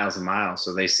miles and miles.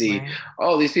 So they see,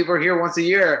 oh, these people are here once a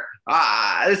year.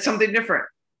 It's something different.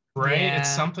 Right. It's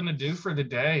something to do for the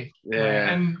day.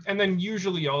 Yeah. Right? And then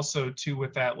usually also too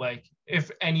with that, like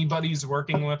if anybody's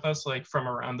working with us, like from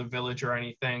around the village or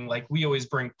anything, like we always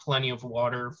bring plenty of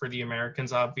water for the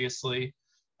Americans, obviously.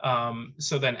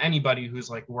 So then anybody who's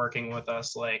like working with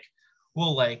us, like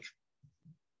we'll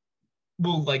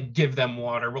give them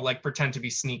water. We'll like pretend to be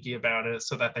sneaky about it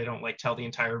so that they don't like tell the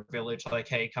entire village like,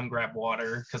 hey, come grab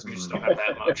water, because we just don't have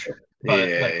that much. But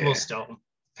we'll still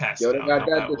pass it they on. got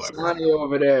that Dasani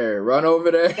over there. Run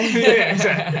over there. Yeah,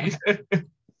 exactly.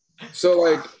 So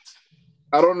like,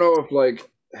 I don't know if like,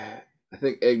 I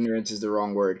think ignorance is the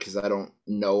wrong word because I don't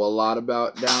know a lot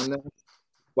about down there.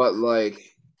 But like,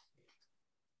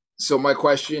 so my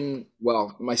question,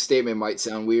 well, my statement might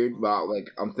sound weird, but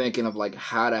like I'm thinking of like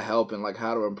how to help and like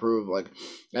how to improve. Like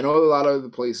I know a lot of the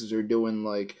places are doing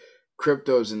like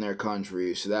cryptos in their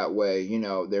country, so that way, you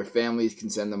know, their families can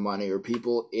send the money, or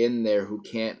people in there who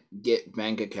can't get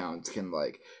bank accounts can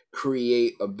like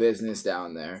create a business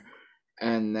down there.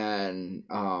 And then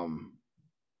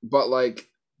but like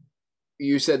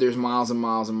you said, there's miles and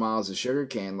miles and miles of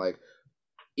sugarcane. Like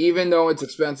even though it's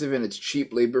expensive and it's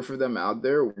cheap labor for them out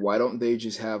there, why don't they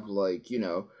just have like, you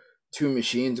know, 2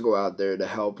 machines go out there to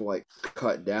help like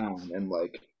cut down and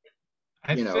like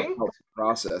help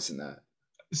process in that?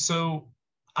 So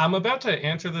I'm about to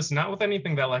answer this not with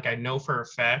anything that like I know for a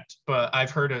fact, but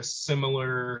I've heard a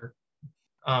similar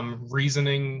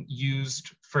reasoning used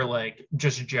for like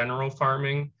just general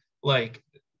farming. Like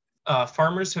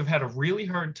farmers have had a really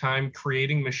hard time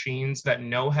creating machines that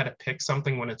know how to pick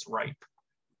something when it's ripe.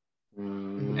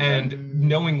 And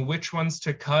knowing which ones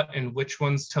to cut and which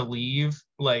ones to leave.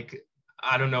 Like,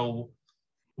 I don't know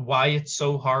why it's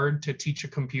so hard to teach a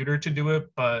computer to do it,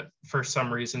 but for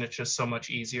some reason it's just so much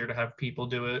easier to have people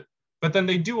do it. But then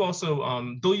they do also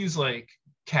they'll use like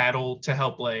cattle to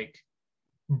help like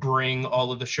bring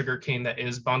all of the sugarcane that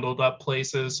is bundled up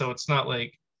places. So it's not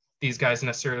like these guys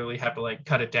necessarily have to like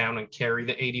cut it down and carry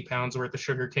the 80 pounds worth of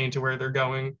sugarcane to where they're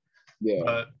going.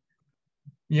 But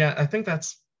yeah, I think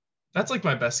that's like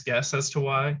my best guess as to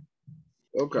why.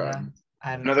 Okay.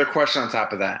 Another question on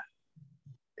top of that.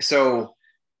 So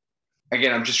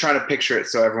again, I'm just trying to picture it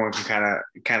so everyone can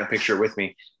kind of picture it with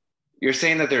me. You're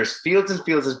saying that there's fields and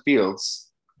fields and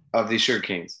fields of these sugar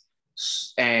canes,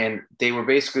 and they were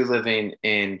basically living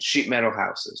in sheet metal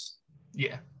houses.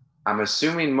 Yeah. I'm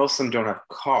assuming most of them don't have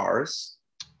cars.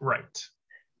 Right.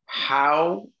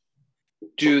 How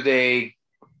do they?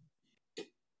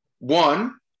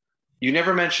 One, you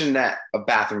never mentioned that a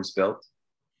bathroom's built.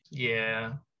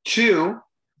 Yeah. 2,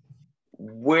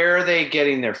 where are they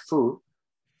getting their food?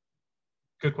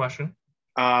 Good question.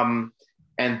 And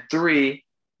 3,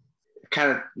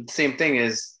 kind of the same thing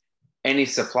is any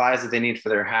supplies that they need for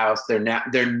their house,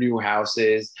 their new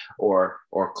houses, or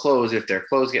clothes if their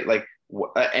clothes get like.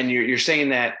 And you're saying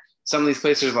that some of these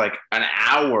places are like an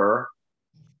hour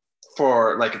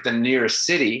for like the nearest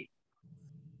city.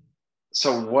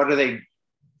 So what are they?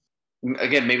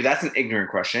 again, maybe that's an ignorant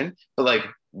question, but like,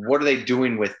 what are they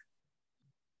doing with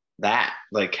that?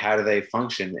 Like, how do they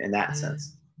function in that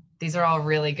sense? These are all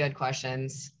really good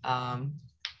questions. So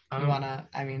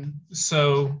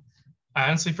I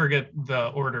honestly forget the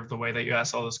order of the way that you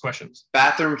asked all those questions.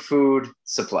 Bathroom, food,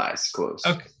 supplies, clothes.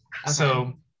 Okay.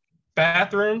 So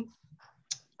bathroom,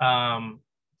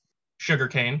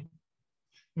 sugarcane.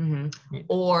 Mm-hmm.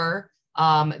 Or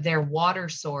their water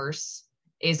source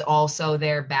is also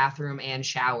their bathroom and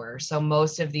shower. So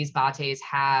most of these bates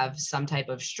have some type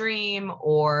of stream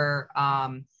or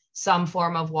some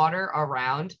form of water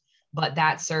around, but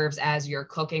that serves as your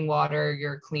cooking water,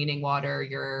 your cleaning water,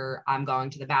 your I'm going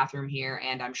to the bathroom here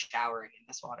and I'm showering in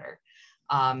this water.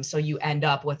 So you end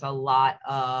up with a lot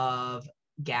of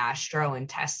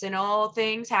gastrointestinal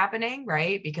things happening,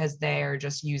 right? Because they're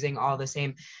just using all the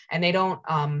same, and they don't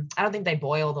I don't think they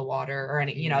boil the water or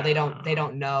any, they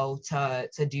don't know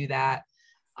to do that.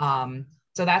 So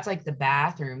that's like the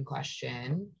bathroom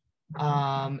question.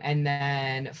 And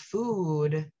then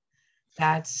food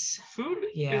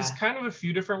is kind of a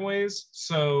few different ways.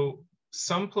 So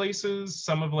some places,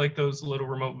 some of like those little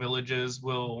remote villages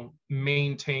will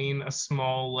maintain a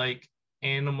small like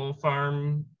animal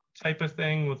farm type of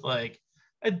thing with like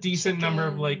a decent number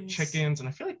of like chickens, and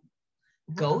I feel like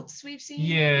goats we've seen.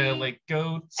 Yeah, like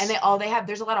goats. And they have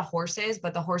there's a lot of horses,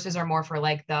 but the horses are more for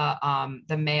like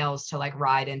the males to like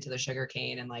ride into the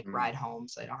sugarcane and like ride home,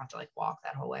 so they don't have to like walk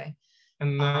that whole way.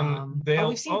 And then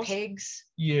we've seen pigs.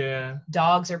 Yeah.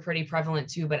 Dogs are pretty prevalent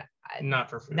too, but not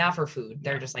for food. Not for food.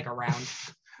 They're just like around.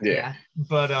 Yeah.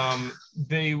 But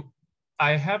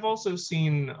I have also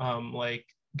seen like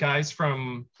guys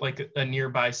from like a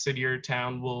nearby city or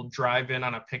town will drive in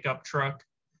on a pickup truck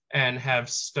and have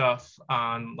stuff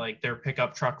on like their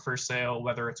pickup truck for sale,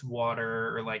 whether it's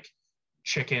water or like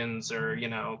chickens or,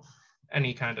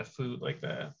 any kind of food like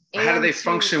that. How do they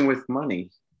function with money?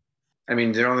 I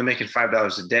mean, they're only making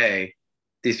 $5 a day.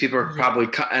 These people are probably,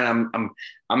 and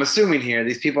I'm assuming here,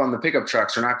 these people on the pickup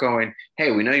trucks are not going,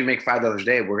 hey, we know you make $5 a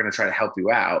day. We're going to try to help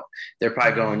you out. They're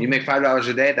probably going, you make $5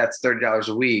 a day. That's $30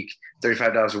 a week,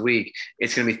 $35 a week.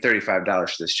 It's going to be $35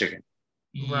 for this chicken.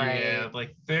 Yeah,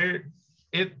 like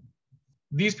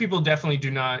these people definitely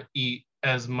do not eat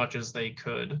as much as they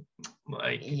could.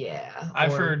 Like,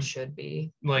 I've heard should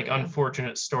be like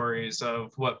unfortunate stories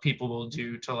of what people will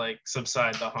do to like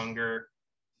subside the hunger.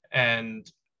 And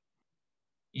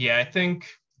I think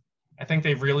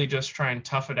they really just try and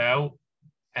tough it out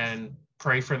and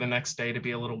pray for the next day to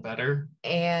be a little better.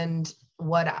 And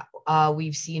what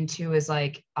we've seen too is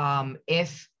like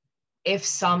if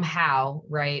somehow,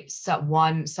 right,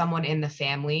 someone in the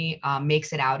family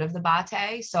makes it out of the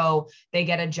bate, so they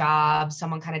get a job,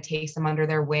 someone kind of takes them under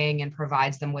their wing and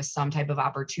provides them with some type of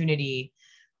opportunity,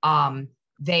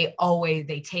 they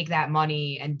take that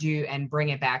money and bring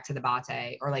it back to the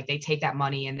bate, or like they take that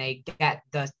money and they get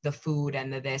the food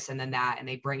and the this and then that, and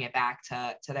they bring it back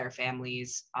to their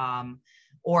families,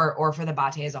 or for the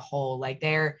bate as a whole. Like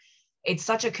it's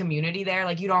such a community there.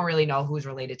 Like you don't really know who's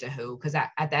related to who, because at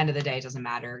the end of the day, it doesn't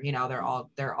matter. They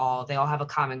all have a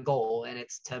common goal, and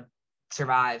it's to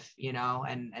survive,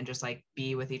 and just like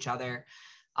be with each other.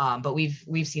 But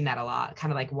we've seen that a lot.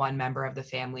 Kind of like one member of the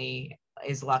family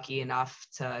is lucky enough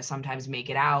to sometimes make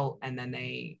it out, and then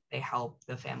they help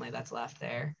the family that's left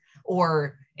there.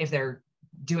 Or if they're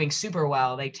doing super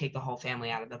well, they take the whole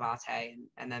family out of the bate,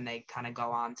 and then they kind of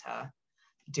go on to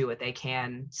do what they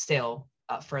can still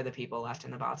for the people left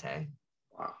in the bate.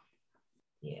 Wow.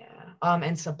 Yeah.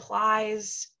 And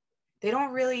supplies, they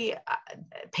don't really,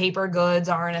 paper goods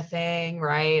aren't a thing,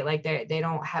 right? Like they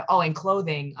don't have, and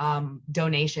clothing,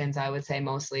 donations, I would say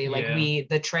mostly. Like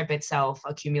the trip itself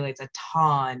accumulates a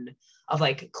ton of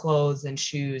like clothes and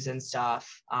shoes and stuff.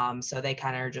 So they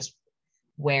kind of are just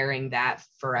wearing that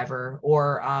forever.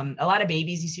 Or a lot of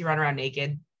babies you see run around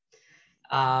naked,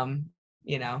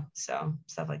 so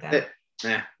stuff like that.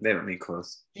 Yeah, they don't need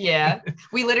clothes. Yeah.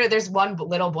 There's one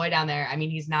little boy down there. I mean,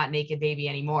 he's not naked baby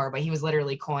anymore, but he was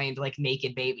literally coined like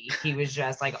naked baby. He was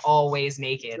just like always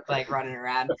naked, like running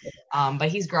around. But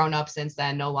he's grown up since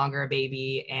then, no longer a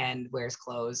baby, and wears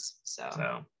clothes.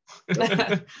 So. You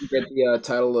get the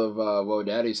title of Whoa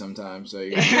Daddy sometimes, so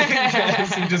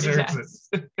yes, he deserves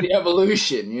it. The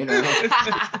evolution,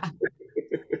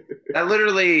 That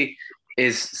literally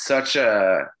is such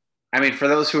a, I mean, for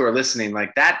those who are listening,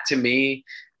 like that to me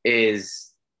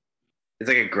it's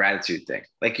like a gratitude thing.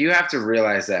 Like you have to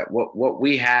realize that what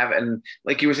we have, and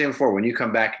like you were saying before, when you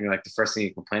come back and you're like, the first thing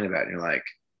you complain about, and you're like,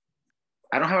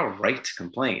 I don't have a right to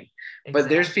complain. Exactly. But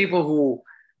there's people who,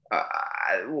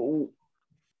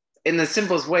 in the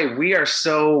simplest way, we are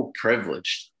so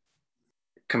privileged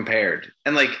compared.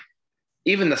 And like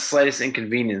even the slightest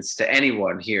inconvenience to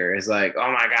anyone here is like,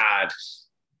 oh my God,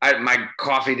 my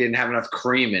coffee didn't have enough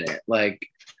cream in it. Like,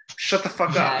 shut the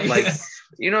fuck up. Like,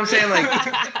 you know what I'm saying?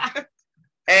 Like,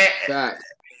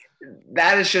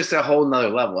 that is just a whole nother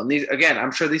level. And these, again,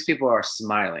 I'm sure these people are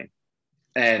smiling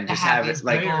and just having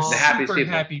like the happiest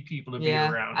people. Happy people to be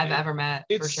around. I've ever met.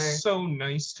 It's for sure. So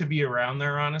nice to be around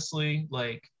there, honestly.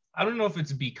 Like, I don't know if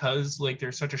it's because like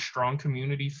there's such a strong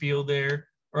community feel there,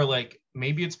 or like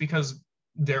maybe it's because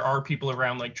there are people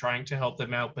around like trying to help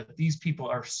them out, but these people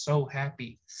are so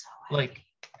happy. Like,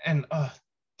 and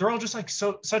they're all just like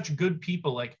such good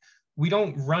people. Like, we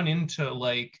don't run into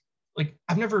like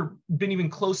I've never been even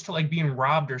close to like being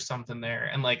robbed or something there.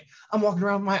 And like, I'm walking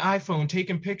around with my iPhone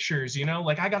taking pictures, you know,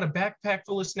 like I got a backpack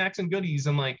full of snacks and goodies,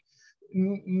 and like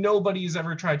nobody's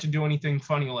ever tried to do anything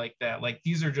funny like that. Like,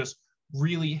 these are just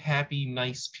really happy,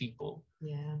 nice people.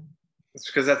 Yeah. It's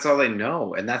because that's all they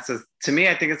know. And to me,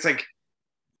 I think it's like,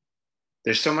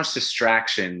 there's so much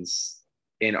distractions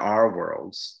in our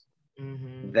worlds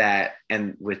that,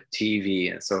 and with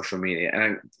TV and social media,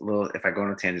 and if I go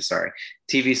on a tangent, sorry,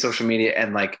 TV, social media,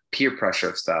 and like peer pressure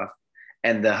of stuff,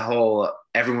 and the whole,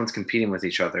 everyone's competing with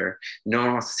each other. No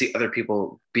one wants to see other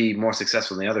people be more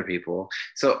successful than the other people.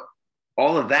 So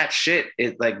all of that shit,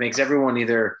 it like makes everyone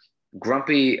either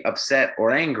grumpy, upset, or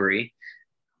angry,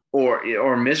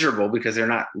 or miserable because they're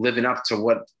not living up to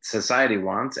what society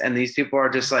wants. And these people are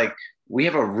just like, we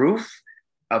have a roof,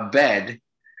 a bed.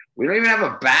 We don't even have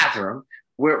a bathroom.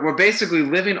 We're basically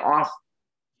living off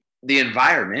the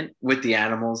environment with the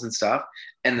animals and stuff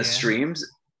and the streams.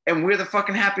 And we're the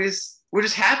fucking happiest. We're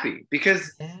just happy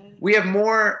because we have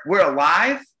more, we're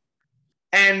alive,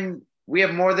 and we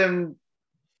have more than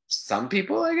some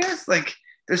people, I guess. Like,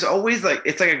 there's always like,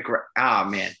 it's like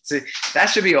man. So that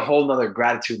should be a whole nother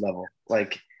gratitude level.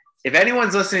 Like, if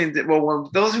anyone's listening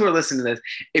those who are listening to this,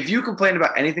 if you complained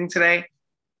about anything today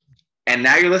and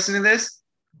now you're listening to this,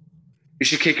 you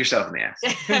should kick yourself in the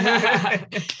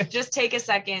ass. Just take a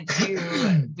second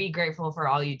to be grateful for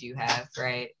all you do have,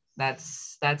 right?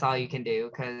 That's all you can do,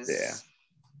 because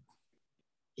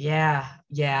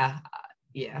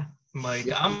like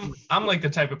I'm like the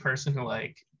type of person who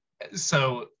like,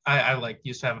 so I like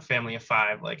used to have a family of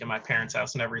 5 like in my parents'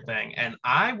 house and everything, and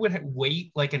I would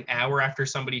wait like an hour after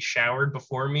somebody showered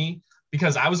before me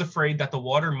because I was afraid that the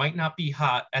water might not be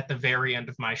hot at the very end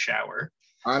of my shower.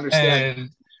 I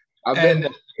understand.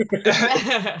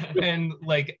 And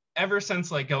like ever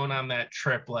since like going on that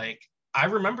trip, like I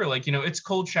remember like, you know, it's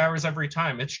cold showers every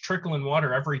time, it's trickling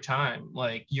water every time.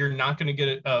 Like, you're not going to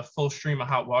get a full stream of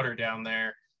hot water down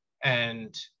there.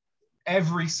 And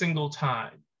every single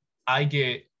time I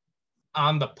get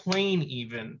on the plane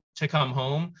even to come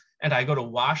home and I go to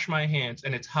wash my hands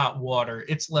and it's hot water,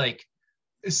 it's like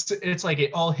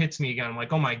it all hits me again. I'm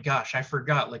like, oh my gosh, I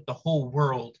forgot, like the whole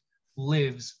world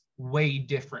lives way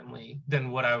differently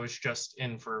than what I was just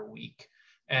in for a week.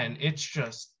 And it's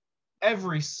just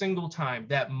every single time,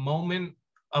 that moment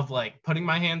of like putting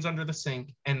my hands under the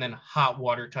sink and then hot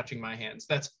water touching my hands,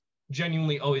 that's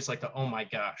genuinely always like oh my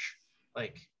gosh,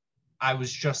 like I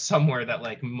was just somewhere that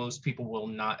like most people will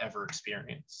not ever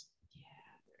experience.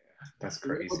 That's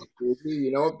crazy.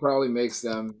 You know what probably makes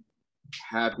them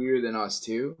happier than us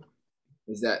too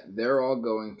is that they're all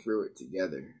going through it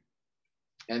together.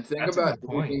 And think about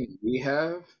everything we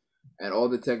have and all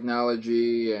the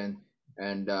technology and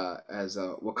as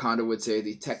Wakanda would say,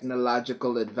 the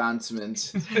technological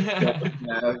advancements that we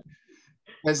have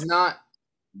has not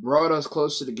brought us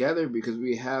closer together because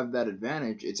we have that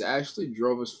advantage. It's actually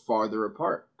drove us farther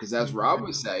apart. Because as Rob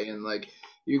was saying, like,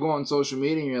 you go on social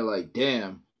media and you're like,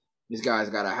 damn, this guy's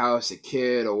got a house, a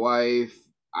kid, a wife.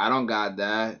 I don't got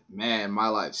that. Man, my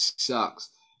life sucks.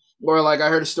 Or like I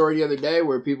heard a story the other day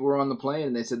where people were on the plane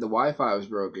and they said the Wi-Fi was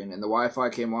broken and the Wi-Fi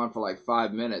came on for like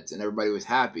 5 minutes and everybody was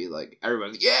happy. Like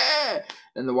everybody's yeah.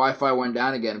 And the Wi-Fi went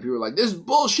down again and people were like, this is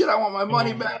bullshit. I want my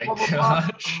money back. Blah, blah, blah.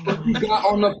 But you got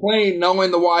on the plane knowing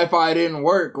the Wi-Fi didn't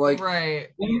work. Like, right.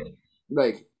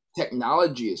 Like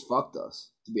technology has fucked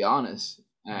us, to be honest.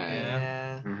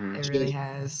 And it really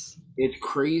has. It's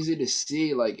crazy to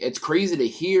see. Like, it's crazy to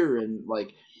hear and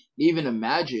like even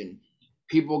imagine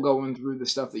people going through the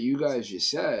stuff that you guys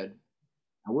just said,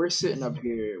 and we're sitting up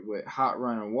here with hot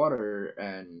running water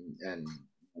and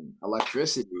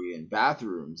electricity and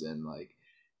bathrooms, and like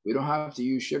we don't have to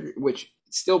use sugar, which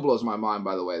still blows my mind,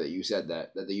 by the way, that you said that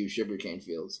they use sugarcane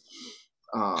fields.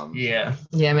 Yeah,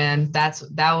 man, that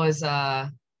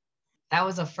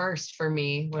was a first for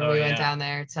me when we went down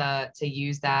there to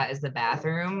use that as the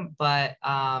bathroom. But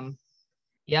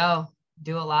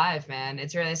do it live, man.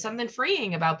 It's really something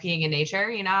freeing about peeing in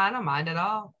nature. You know, I don't mind at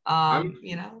all.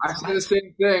 You know, I say the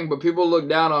same thing, but people look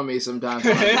down on me sometimes.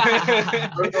 You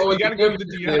gotta go to the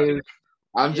DM.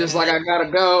 I'm just like, I gotta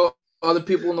go. Other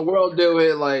people in the world do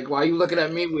it. Like, why are you looking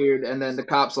at me weird? And then the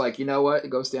cop's like, you know what?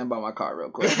 Go stand by my car real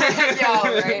quick.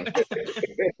 Right.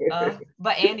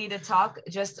 But Andy, to talk,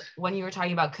 just when you were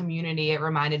talking about community, it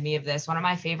reminded me of this. One of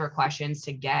my favorite questions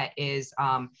to get is,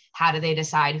 how do they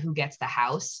decide who gets the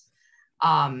house?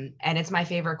 And it's my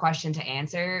favorite question to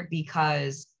answer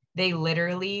because they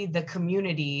literally, the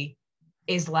community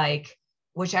is like,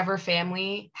 whichever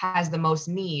family has the most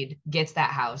need gets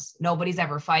that house. Nobody's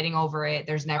ever fighting over it.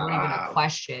 There's never even a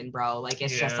question, bro. Like,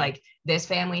 it's just like, this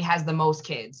family has the most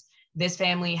kids. This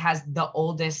family has the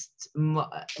oldest,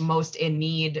 most in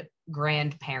need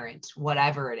grandparent,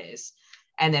 whatever it is.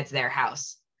 And it's their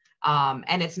house.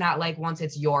 And it's not like once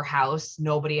it's your house,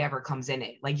 nobody ever comes in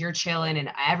it. Like, you're chilling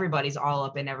and everybody's all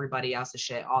up in everybody else's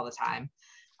shit all the time.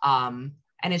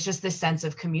 And it's just this sense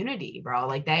of community, bro.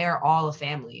 Like, they are all a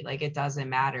family. Like, it doesn't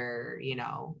matter, you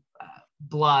know,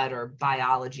 blood or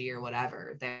biology or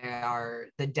whatever. They are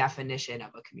the definition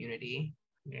of a community.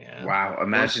 Yeah. Wow.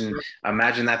 Imagine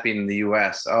that being in the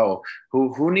US. Oh,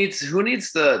 who needs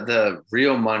the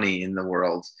real money in the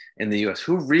world in the US?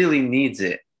 Who really needs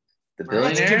it? The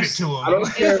billionaires? Let's give it to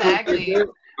them. Exactly.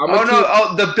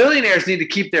 The billionaires need to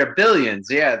keep their billions.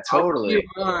 Yeah, totally.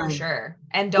 For sure.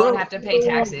 And don't have to pay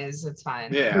taxes. It's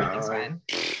fine. Yeah. It's fine.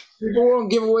 People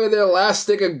won't give away their last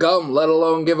stick of gum, let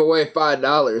alone give away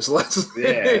 $5.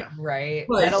 Yeah. Right.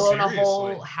 Like, let alone seriously. a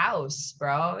whole house,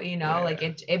 bro. You know, Yeah. like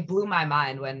it blew my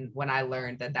mind when I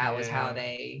learned that was how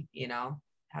they, you know,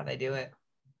 how they do it.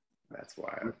 That's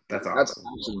wild. That's awesome. That's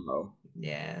awesome, though.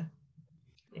 Yeah.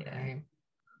 Yeah.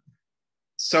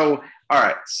 So, all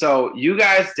right. So you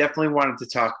guys definitely wanted to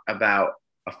talk about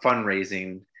a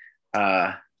fundraising,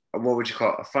 what would you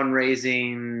call it? A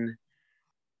fundraising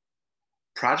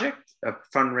project? A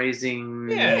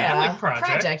fundraising Yeah, I like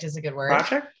project. Is a good word.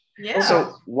 project? Yeah.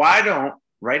 So why don't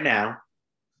right now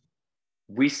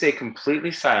we stay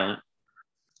completely silent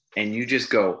and you just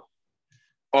go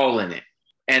all in it.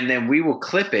 And then we will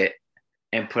clip it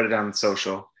and put it on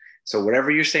social. So whatever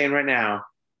you're saying right now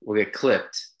will get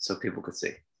clipped so people could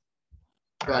see.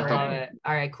 Love it.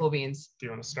 All right, cool beans. Do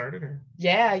you want to start it? Or?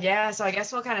 Yeah. So I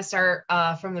guess we'll kind of start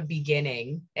from the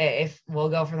beginning, if we'll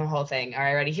go from the whole thing. All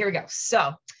right, ready? Here we go.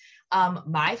 So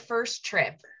my first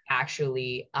trip,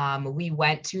 actually, we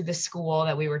went to the school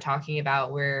that we were talking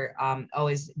about. We're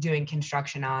always doing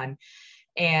construction on.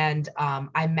 And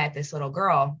I met this little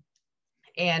girl.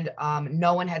 And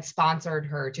no one had sponsored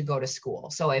her to go to school.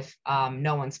 So if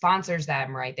no one sponsors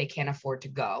them, right, they can't afford to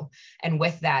go. And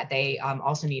with that, they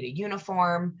also need a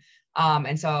uniform.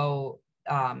 And so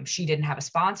she didn't have a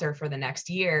sponsor for the next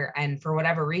year. And for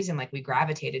whatever reason, like, we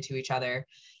gravitated to each other.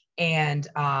 And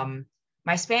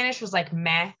my Spanish was like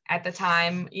meh at the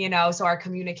time, you know, so our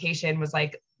communication was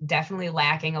like definitely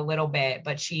lacking a little bit,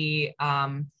 but she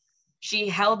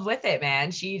held with it, man.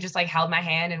 She just like held my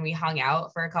hand and we hung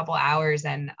out for a couple hours.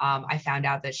 And I found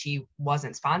out that she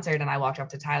wasn't sponsored. And I walked up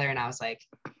to Tyler and I was like,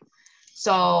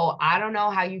 so I don't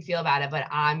know how you feel about it, but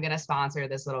I'm going to sponsor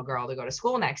this little girl to go to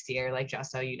school next year, like,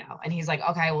 just so you know. And he's like,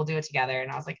 okay, we'll do it together.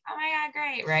 And I was like, oh my God,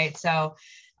 great. Right. So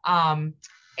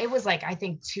it was like, I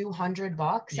think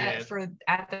 $200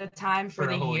 at the time for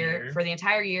the year, for the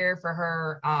entire year, for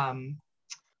her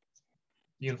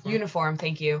uniform.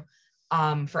 Thank you.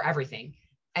 For everything.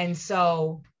 And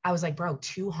so I was like, bro,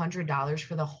 $200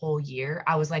 for the whole year.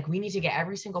 I was like, we need to get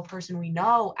every single person we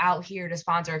know out here to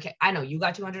sponsor. Okay, I know you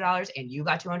got $200 and you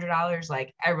got $200.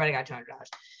 Like, everybody got $200.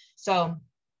 So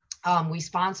we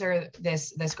sponsor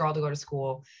this girl to go to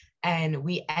school, and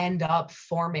we end up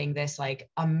forming this like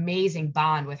amazing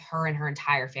bond with her and her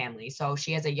entire family. So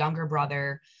she has a younger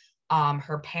brother,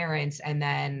 her parents, and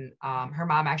then her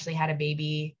mom actually had a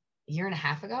baby a year and a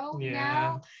half ago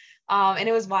now. And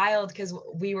it was wild because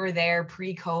we were there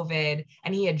pre-COVID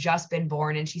and he had just been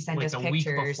born, and she sent like us the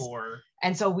pictures. Week before.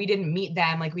 And so we didn't meet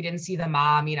them. Like, we didn't see the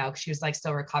mom, you know, 'cause she was like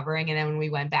still recovering. And then when we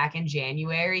went back in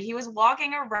January, he was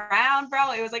walking around,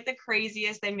 bro. It was like the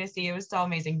craziest thing to see. It was so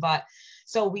amazing. But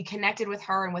so we connected with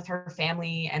her and with her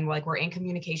family, and like, we're in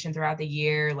communication throughout the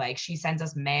year. Like, she sends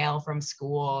us mail from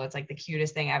school. It's like the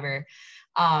cutest thing ever.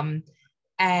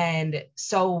 And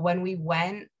so when we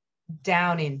went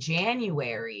down in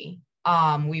January,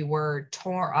 we were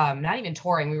not even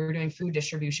touring, we were doing food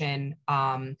distribution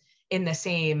in the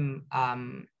same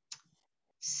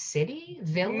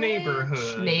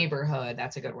neighborhood,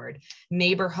 that's a good word,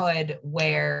 neighborhood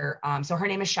where so her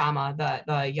name is Shama,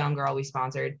 the young girl we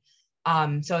sponsored.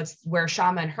 So it's where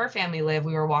Shama and her family live.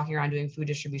 We were walking around doing food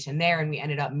distribution there, and we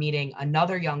ended up meeting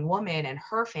another young woman and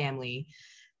her family.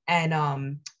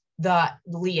 And the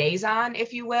liaison,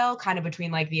 if you will, kind of between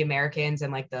like the Americans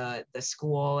and like the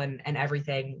school and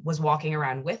everything, was walking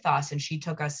around with us, and she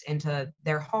took us into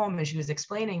their home, and she was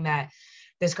explaining that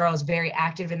this girl is very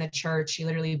active in the church. She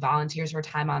literally volunteers her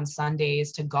time on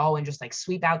Sundays to go and just like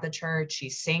sweep out the church. She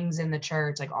sings in the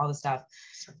church, like all the stuff.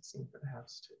 Sing for the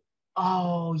house too.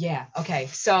 Oh yeah. Okay.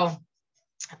 So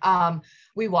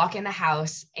we walk in the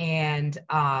house, and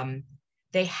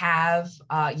they have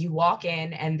you walk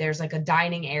in, and there's like a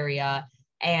dining area,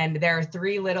 and there are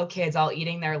 3 little kids all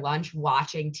eating their lunch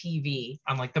watching TV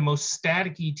on like the most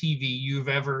staticky TV you've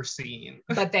ever seen.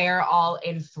 But they are all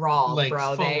enthralled, like,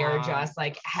 bro. They are just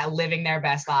like living their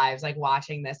best lives, like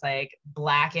watching this like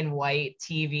black and white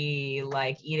TV,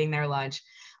 like eating their lunch.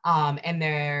 And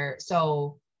they're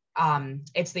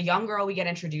it's the young girl we get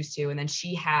introduced to, and then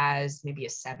she has maybe a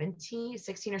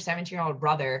 16 or 17-year-old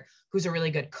brother who's a really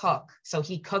good cook. So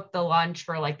he cooked the lunch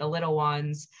for like the little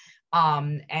ones.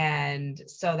 And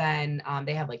so then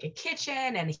they have like a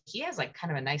kitchen, and he has like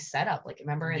kind of a nice setup, like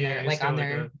remember in there, like on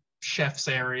their chef's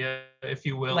area, if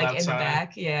you will, like outside. In the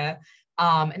back. Yeah.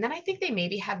 And then I think they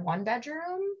maybe had 1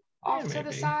 bedroom off to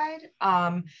the side.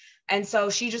 And so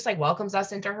she just like welcomes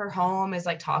us into her home, is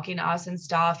like talking to us and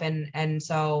stuff. And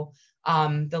so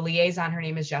the liaison, her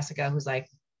name is Jessica, who's like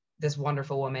this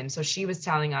wonderful woman. So she was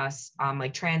telling us,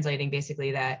 like translating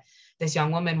basically, that this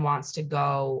young woman wants to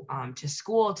go to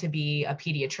school to be a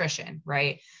pediatrician,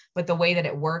 right? But the way that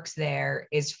it works there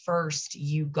is first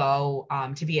you go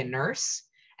to be a nurse,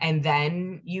 and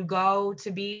then you go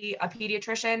to be a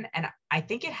pediatrician. And I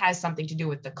think it has something to do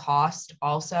with the cost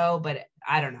also, but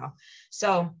I don't know.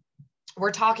 So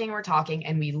we're talking,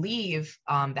 and we leave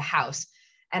the house.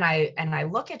 And I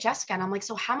look at Jessica, and I'm like,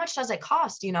 so how much does it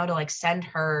cost, to like send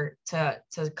her to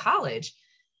college?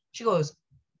 She goes,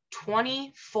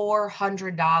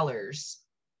 $2,400,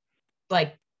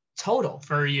 like total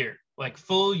for a year, like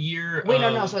full year. Wait,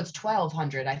 no. So it's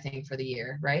 $1,200, I think, for the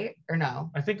year, right? Or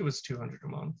no? I think it was $200 a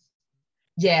month.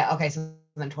 Yeah. Okay. So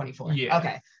then 24. Yeah.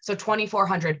 Okay. So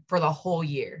 $2,400 for the whole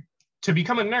year to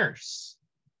become a nurse.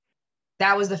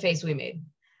 That was the face we made.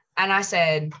 And I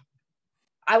said,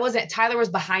 Tyler was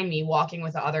behind me walking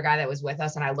with the other guy that was with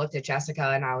us. And I looked at Jessica,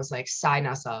 and I was like, sign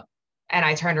us up. And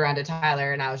I turned around to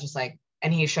Tyler, and I was just like,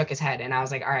 and he shook his head, and I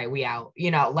was like, all right, we out.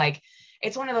 Like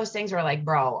it's one of those things where like,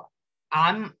 bro,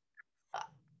 I'm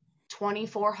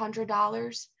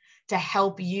 $2,400 to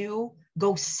help you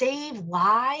go save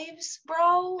lives,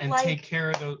 bro. And like, take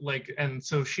care of the and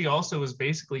so she also was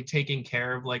basically taking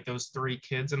care of like those 3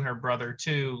 kids and her brother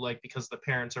too, like because the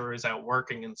parents are always out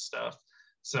working and stuff.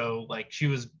 So like she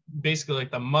was basically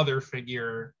like the mother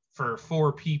figure for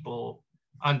 4 people,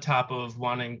 on top of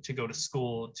wanting to go to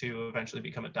school to eventually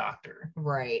become a doctor.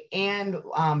 Right. And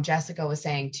Jessica was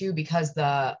saying too, because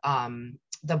the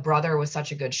brother was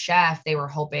such a good chef, they were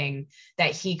hoping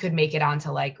that he could make it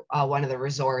onto like one of the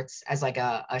resorts as like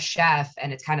a chef.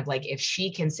 And it's kind of like, if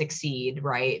she can succeed,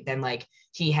 right, then like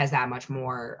he has that much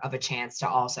more of a chance to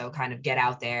also kind of get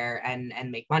out there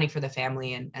and make money for the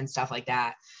family and stuff like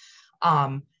that.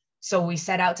 So we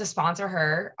set out to sponsor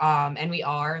her. And we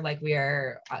are,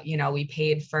 we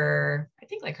paid for, I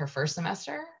think like her first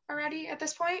semester already at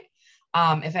this point.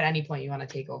 If at any point you want to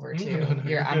take over too,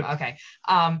 okay.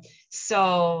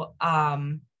 So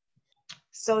then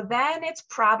it's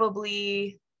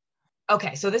probably,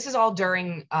 okay. So this is all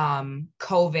during,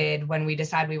 COVID, when we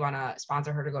decide we want to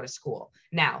sponsor her to go to school.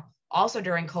 Now, also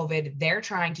during COVID, they're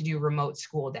trying to do remote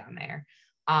school down there.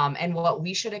 And what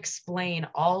we should explain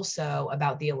also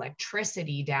about the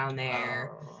electricity down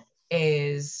there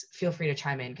is, feel free to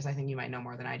chime in, because I think you might know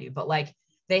more than I do, but like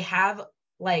they have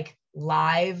like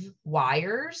live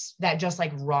wires that just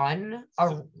like run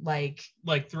like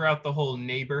throughout the whole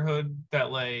neighborhood,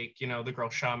 that like, the girl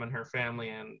Shama and her family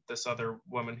and this other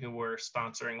woman who were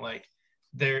sponsoring, like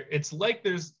it's like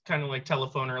there's kind of like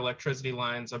telephone or electricity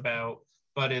lines about,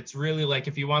 but it's really like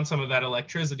if you want some of that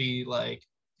electricity, like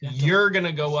you're going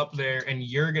to go up there and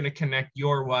you're going to connect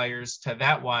your wires to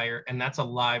that wire. And that's a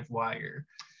live wire.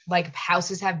 Like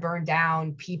houses have burned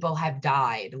down, people have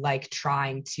died, like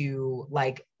trying to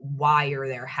like wire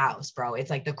their house, bro.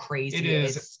 It's like the craziest. It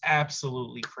is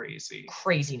absolutely crazy.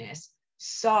 Craziness.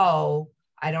 So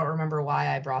I don't remember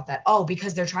why I brought that. Oh,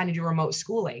 because they're trying to do remote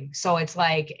schooling. So it's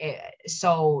like,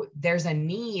 so there's a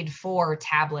need for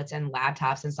tablets and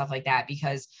laptops and stuff like that,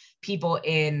 because people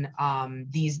in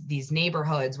these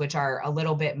neighborhoods, which are a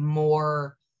little bit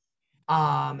more,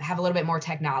 have a little bit more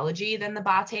technology than the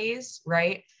Bates,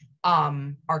 right?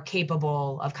 are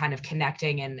capable of kind of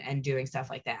connecting and doing stuff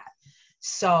like that.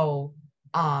 So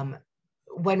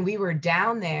when we were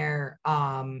down there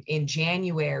in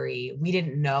January, we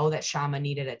didn't know that Shama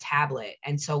needed a tablet.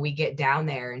 And so we get down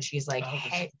there and she's like,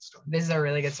 hey, this is a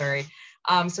really good story.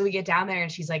 So we get down there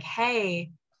and she's like,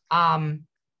 hey,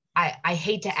 I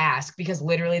hate to ask, because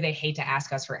literally they hate to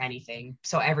ask us for anything.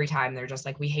 So every time they're just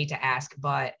like, we hate to ask,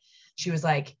 but she was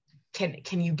like,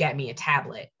 can you get me a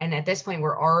tablet? And at this point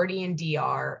we're already in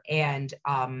DR, and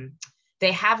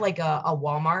they have like a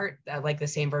Walmart, like the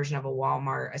same version of a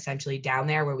Walmart essentially down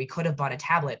there, where we could have bought a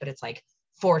tablet, but it's like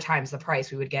 4 times the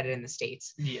price we would get it in the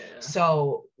States. Yeah.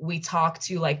 So we talked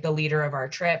to like the leader of our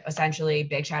trip, essentially.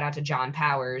 Big shout out to John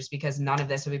Powers, because none of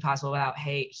this would be possible without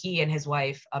he and his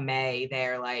wife, May.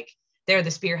 They're the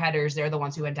spearheaders. They're the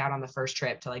ones who went down on the first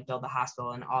trip to like build the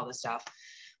hospital and all this stuff.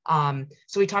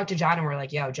 So we talked to John and we're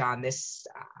like, yo, John, is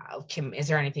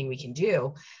there anything we can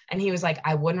do? And he was like,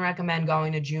 I wouldn't recommend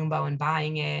going to Jumbo and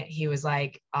buying it. He was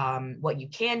like, what you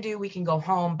can do, we can go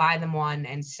home, buy them one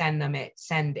and send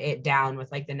it down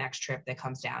with like the next trip that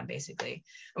comes down, basically.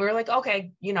 And we were like,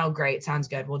 okay, great. Sounds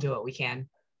good. We'll do what we can.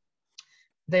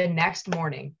 The next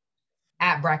morning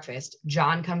at breakfast,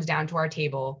 John comes down to our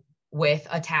table with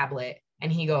a tablet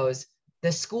and he goes,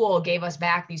 the school gave us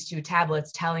back these 2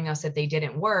 tablets telling us that they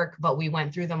didn't work, but we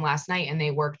went through them last night and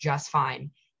they work just fine.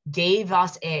 Gave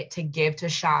us it to give to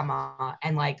Shama.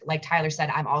 And like Tyler said,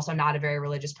 I'm also not a very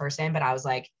religious person, but I was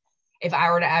like, if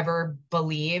I were to ever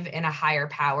believe in a higher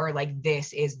power, like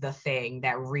this is the thing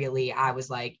that really, I was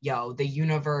like, yo, the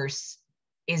universe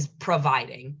is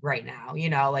providing right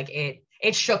now, like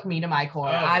it shook me to my core.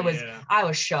 I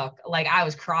was shook. Like I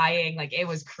was crying. Like it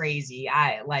was crazy.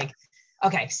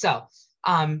 Okay. So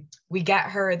we get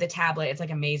her the tablet. It's like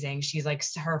amazing. She's like,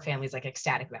 her family's like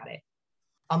ecstatic about it.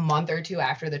 A month or 2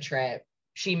 after the trip,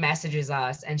 she messages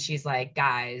us and she's like,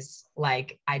 guys,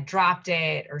 like I dropped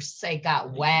it or it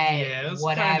got wet, yeah,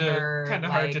 whatever. Kind of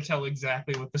hard to tell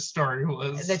exactly what the story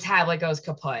was. The tablet goes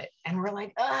kaput and we're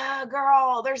like,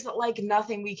 girl, there's like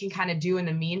nothing we can kind of do in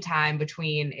the meantime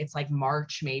between, it's like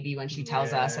March maybe when she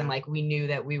tells us. And like, we knew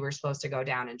that we were supposed to go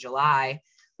down in July.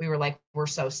 We were like, we're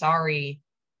so sorry.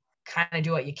 Kind of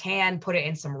do what you can, put it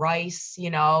in some rice, we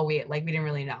didn't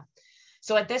really know.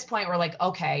 So at this point we're like,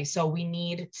 okay, so we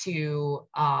need to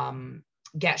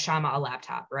get Shama a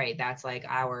laptop, right? That's like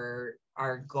our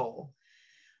goal.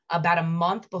 About a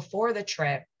month before the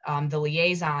trip, the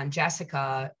liaison,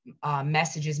 Jessica,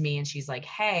 messages me and she's like,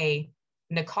 hey,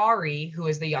 Nakari, who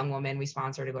is the young woman we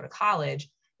sponsor to go to college,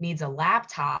 needs a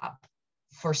laptop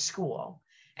for school.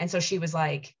 And so she was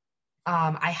like,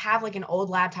 I have like an old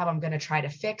laptop I'm going to try to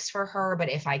fix for her, but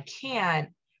if I can't,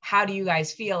 how do you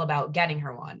guys feel about getting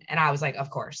her one? And I was like, of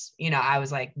course, I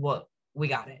was like, well, we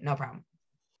got it. No problem.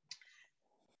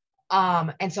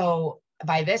 And so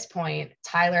by this point,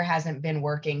 Tyler hasn't been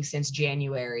working since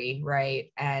January,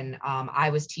 right? And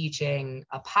I was teaching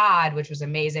a pod, which was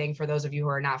amazing. For those of you who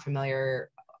are not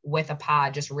familiar with a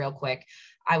pod, just real quick,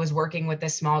 I was working with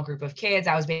this small group of kids.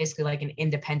 I was basically like an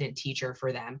independent teacher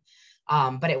for them.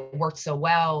 But it worked so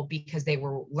well because they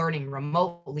were learning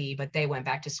remotely, but they went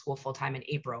back to school full-time in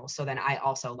April. So then I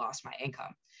also lost my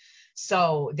income.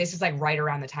 So this is like right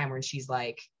around the time when she's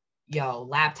like, yo,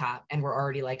 laptop. And we're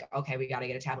already like, okay, we got to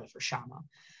get a tablet for Shama.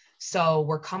 So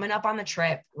we're coming up on the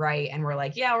trip, right? And we're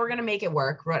like, yeah, we're going to make it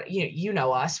work. You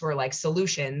know us, we're like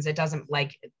solutions. It doesn't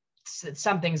like,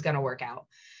 something's going to work out.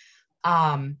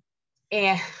 And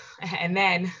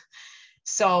then,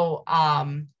 so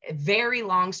very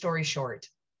long story short,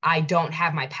 I don't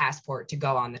have my passport to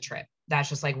go on the trip. That's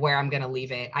just like where I'm going to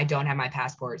leave it. I don't have my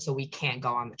passport, so we can't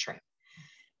go on the trip.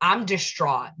 I'm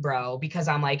distraught, bro, because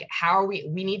I'm like,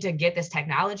 we need to get this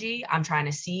technology. I'm trying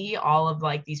to see all of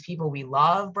like these people we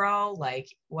love, bro, like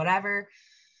whatever.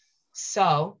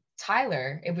 So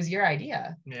Tyler, it was your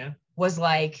idea. Yeah. Was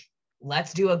like,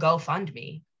 let's do a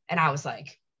GoFundMe. And I was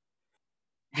like,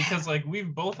 because like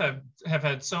we've both have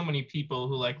had so many people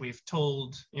who like we've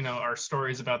told our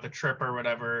stories about the trip or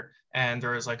whatever, and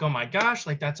there was like, oh my gosh,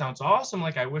 like that sounds awesome,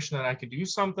 like I wish that I could do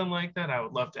something like that, I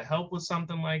would love to help with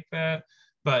something like that,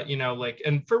 but like,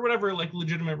 and for whatever like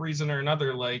legitimate reason or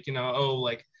another, like oh,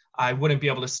 like I wouldn't be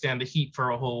able to stand the heat for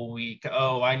a whole week,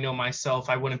 oh, I know myself,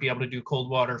 I wouldn't be able to do cold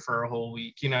water for a whole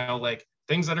week, like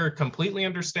things that are completely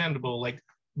understandable. Like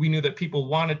we knew that people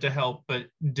wanted to help, but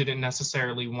didn't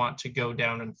necessarily want to go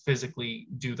down and physically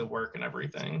do the work and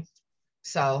everything.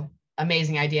 So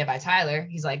amazing idea by Tyler.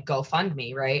 He's like,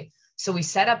 GoFundMe, right? So we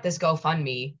set up this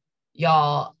GoFundMe,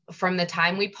 y'all. From the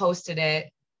time we posted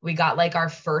it, we got like our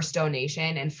first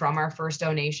donation. And from our first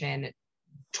donation,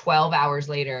 12 hours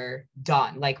later,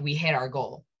 done. Like we hit our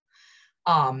goal.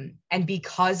 And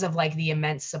because of like the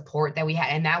immense support that we had,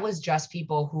 and that was just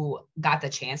people who got the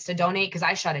chance to donate, because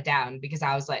I shut it down because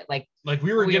I was like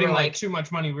we were getting like too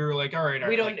much money. We were like, all right,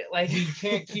 we don't like we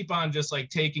can't keep on just like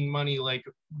taking money. Like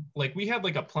we had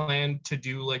like a plan to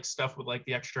do like stuff with like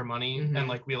the extra money, and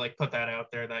like we like put that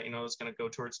out there that, you know, it's going to go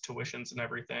towards tuitions and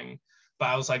everything. But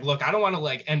I was like, look, I don't want to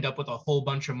like end up with a whole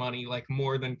bunch of money, like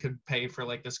more than could pay for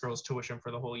like this girl's tuition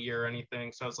for the whole year or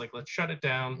anything. So I was like, let's shut it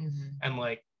down and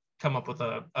like come up with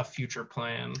a future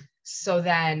plan. So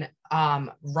then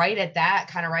right at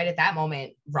that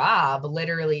moment, Rob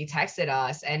literally texted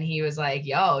us and he was like,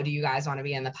 yo, do you guys want to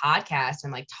be in the podcast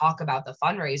and like talk about the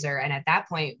fundraiser? And at that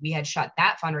point we had shut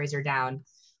that fundraiser down.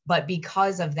 But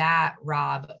because of that,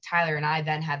 Rob, Tyler and I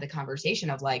then had the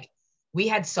conversation of like, we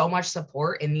had so much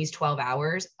support in these 12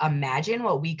 hours. Imagine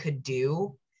what we could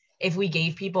do if we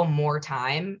gave people more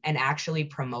time and actually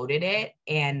promoted it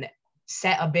and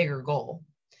set a bigger goal.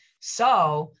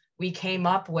 So we came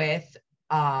up with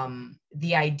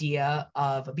the idea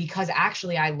of, because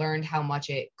actually I learned how much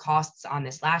it costs on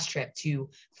this last trip to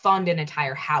fund an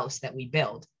entire house that we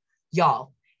build.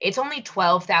 Y'all, it's only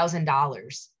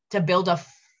 $12,000 to build a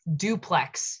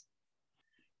duplex.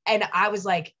 And I was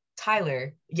like,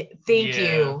 Tyler, thank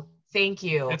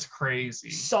you. It's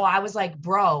crazy. So I was like,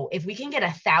 bro, if we can get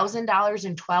 $1,000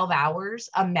 in 12 hours,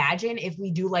 imagine if we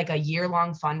do like a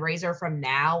year-long fundraiser from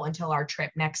now until our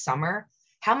trip next summer.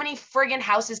 How many friggin'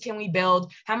 houses can we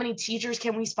build? How many teachers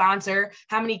can we sponsor?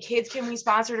 How many kids can we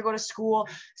sponsor to go to school?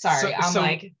 Sorry,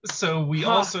 So we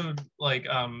also like,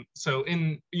 so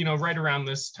in, you know, right around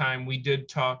this time, we did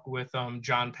talk with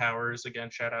John Powers, again,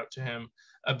 shout out to him,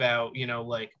 about, you know,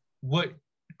 like what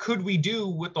could we do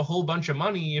with a whole bunch of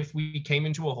money if we came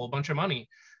into a whole bunch of money?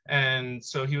 And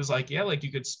so he was like, yeah, like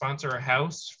you could sponsor a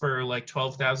house for like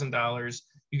 $12,000.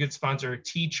 You could sponsor a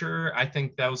teacher. I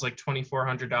think that was like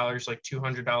 $2,400, like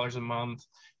 $200 a month.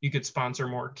 You could sponsor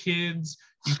more kids.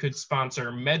 You could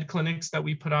sponsor med clinics that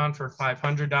we put on for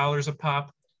 $500 a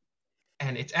pop.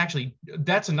 And it's actually,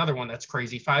 that's another one that's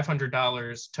crazy,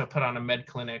 $500 to put on a med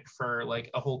clinic for like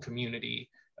a whole community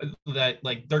that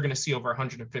like they're going to see over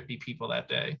 150 people that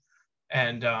day.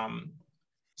 And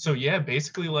so yeah,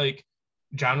 basically like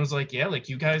John was like, yeah, like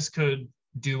you guys could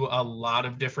do a lot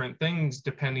of different things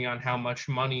depending on how much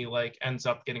money like ends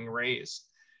up getting raised.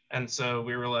 And so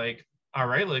we were like, all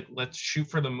right, like let's shoot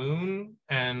for the moon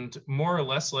and more or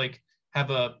less like have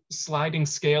a sliding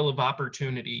scale of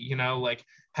opportunity, you know, like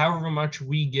however much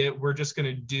we get, we're just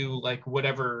going to do like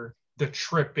whatever the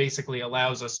trip basically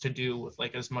allows us to do with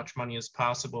like as much money as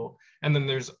possible. And then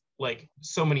there's like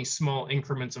so many small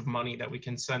increments of money that we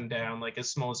can send down, like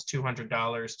as small as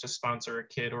 $200 to sponsor a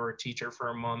kid or a teacher for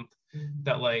a month.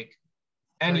 That like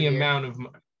any amount of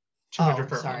 200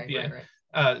 per month, yeah.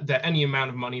 Right. That any amount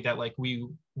of money that like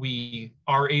we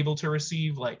are able to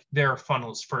receive, like there are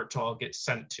funnels for it to all get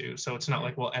sent to, so it's not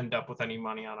like we'll end up with any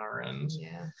money on our end.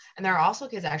 Yeah, and there are also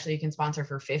kids actually you can sponsor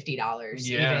for $50.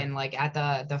 Even like at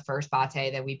the first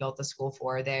Bate that we built the school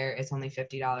for, there it's only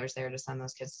 $50 there to send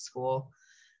those kids to school.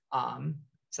 So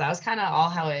that was kind of all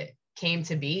how it came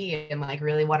to be, and like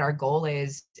really what our goal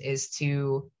is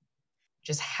to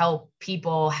just help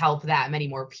people help that many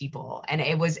more people. And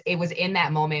it was in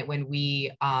that moment when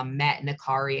we met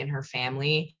Nakari and her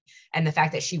family, and the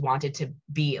fact that she wanted to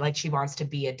be like, she wants to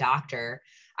be a doctor.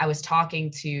 I was talking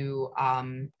to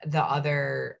the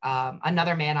other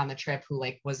another man on the trip who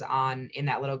like was in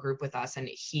that little group with us, and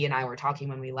he and I were talking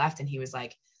when we left, and he was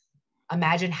like,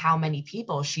 imagine how many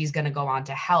people she's going to go on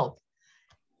to help.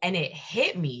 And it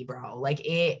hit me, bro. Like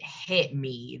it hit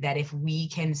me that if we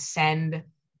can send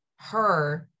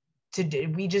her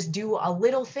we just do a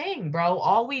little thing, bro.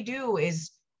 All we do is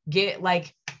get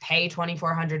like pay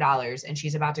 $2,400 and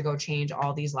she's about to go change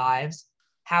all these lives.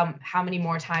 How many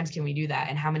more times can we do that?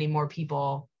 And how many more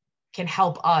people can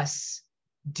help us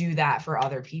do that for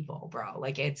other people, bro?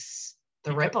 Like it's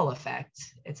the ripple effect.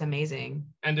 It's amazing.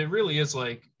 And it really is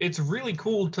like, it's really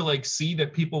cool to like see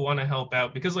that people want to help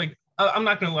out, because like, I'm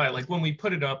not going to lie, like when we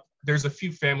put it up, there's a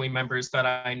few family members that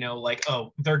I know like,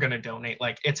 oh, they're going to donate,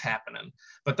 like it's happening.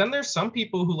 But then there's some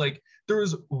people who like, there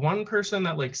was one person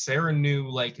that like Sarah knew,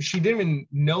 like she didn't even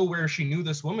know where she knew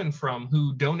this woman from,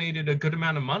 who donated a good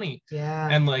amount of money. Yeah.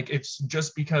 And like, it's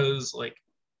just because like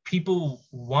people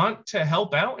want to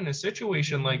help out in a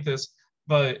situation like this.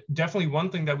 But definitely one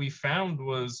thing that we found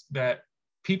was that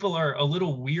people are a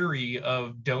little weary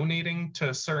of donating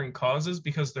to certain causes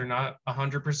because they're not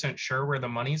 100% sure where the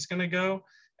money's going to go.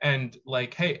 And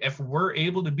like, hey, if we're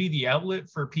able to be the outlet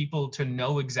for people to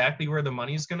know exactly where the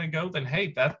money's going to go, then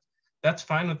hey, that's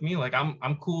fine with me. Like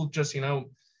I'm cool just, you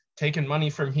know, taking money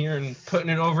from here and putting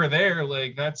it over there.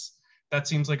 Like that's that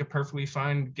seems like a perfectly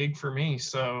fine gig for me.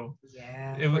 So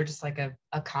yeah, we're just like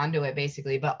a conduit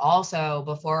basically. But also,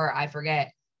 before I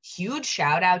forget, huge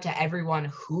shout out to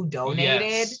everyone who donated.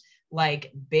 Yes.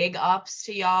 Like big ups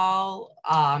to y'all.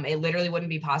 It literally wouldn't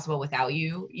be possible without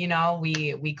you. You know,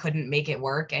 we couldn't make it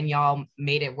work, and y'all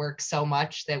made it work so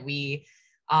much that we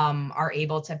are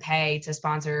able to pay to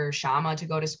sponsor Shama to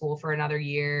go to school for another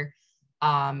year,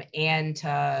 and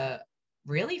to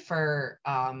really for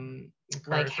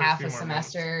like half a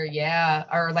semester,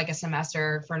 or like a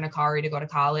semester for Nakari to go to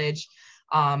college,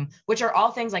 which are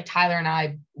all things like Tyler and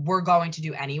I were going to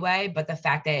do anyway. But the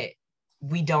fact that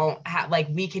we don't have, like,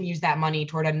 we can use that money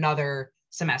toward another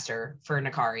semester for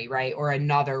Nakari, right? Or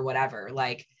another whatever.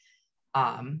 Like,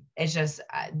 it's just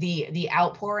the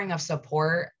outpouring of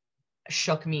support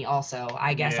shook me also.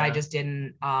 I guess I just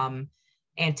didn't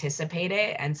anticipate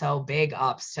it, and so big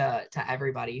ups to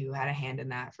everybody who had a hand in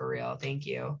that, for real. Thank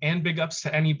you. And big ups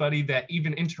to anybody that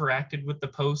even interacted with the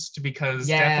post, because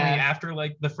definitely after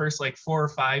like the first like 4 or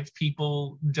 5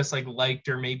 people just like liked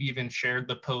or maybe even shared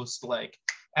the post, like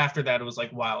after that it was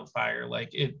like wildfire.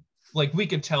 Like we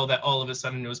could tell that all of a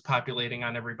sudden it was populating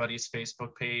on everybody's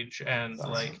Facebook page, and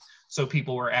like so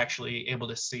people were actually able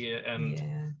to see it.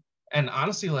 And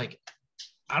honestly, like,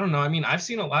 I don't know. I mean, I've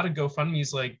seen a lot of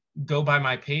GoFundMe's like go by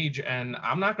my page, and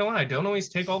I'm not gonna lie, I don't always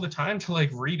take all the time to like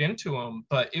read into them,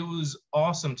 but it was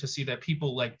awesome to see that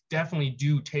people like definitely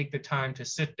do take the time to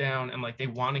sit down and like they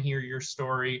want to hear your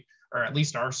story, or at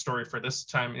least our story for this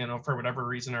time, you know, for whatever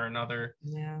reason or another.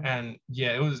 And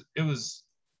it was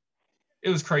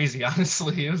crazy,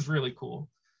 honestly. It was really cool.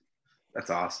 That's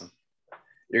awesome.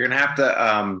 You're gonna have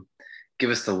to give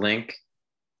us the link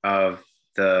of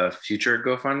the future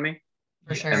GoFundMe.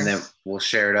 For sure. And then we'll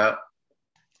share it up,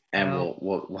 and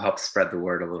we'll help spread the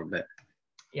word a little bit.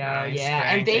 Yeah, nice.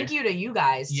 And thank you to you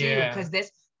guys too, because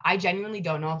this, I genuinely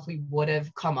don't know if we would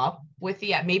have come up with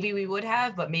maybe we would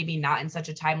have, but maybe not in such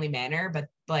a timely manner. But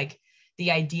like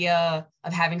the idea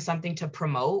of having something to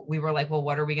promote, we were like, well,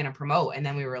 what are we going to promote? And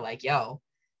then we were like, yo,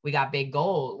 we got big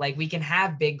goals. Like, we can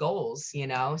have big goals, you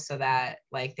know, so that,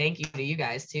 like, thank you to you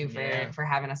guys too for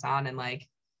having us on, and like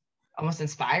almost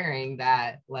inspiring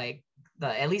that, like,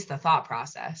 at least the thought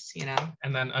process, you know.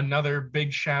 And then another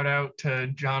big shout out to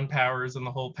John Powers and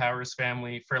the whole Powers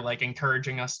family for like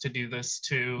encouraging us to do this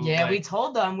too. Yeah, like, we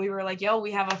told them, we were like, yo,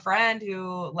 we have a friends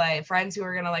who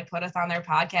are gonna like put us on their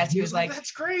podcast. He was like,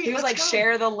 that's great. He was like,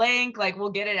 share the link, like we'll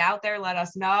get it out there, let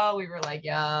us know. We were like,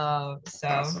 yo, so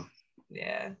awesome.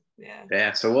 Yeah.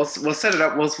 So we'll set it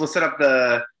up. We'll set up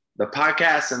the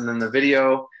podcast and then the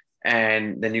video,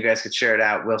 and then you guys could share it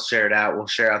out. We'll share it out. We'll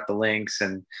share out the links,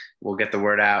 and we'll get the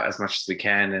word out as much as we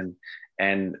can.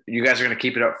 And you guys are going to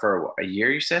keep it up for a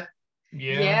year, you said?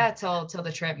 Yeah, till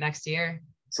the trip next year.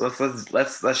 So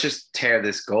let's just tear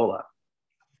this goal up.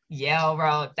 Yeah,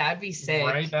 bro, that'd be sick.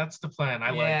 Right, that's the plan.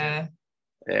 I like it.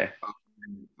 Yeah,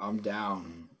 I'm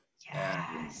down.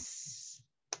 Yes.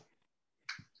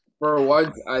 For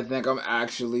once, I think I'm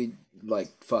actually like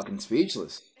fucking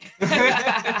speechless.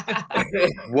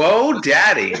 Whoa,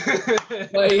 daddy.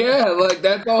 Like, yeah, like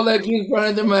that's all that keeps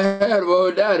running through my head.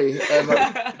 Whoa, daddy. And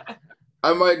like,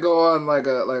 I might go on like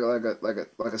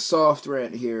a soft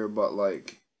rant here, but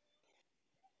like,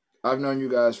 I've known you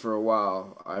guys for a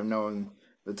while. I've known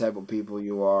the type of people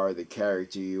you are, the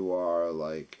character you are.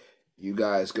 Like, you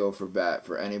guys go for bat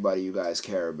for anybody you guys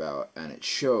care about, and it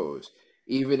shows,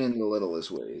 even in the littlest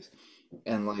ways.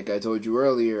 And like I told you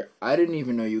earlier, I didn't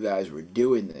even know you guys were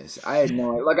doing this. I had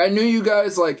no, like, I knew you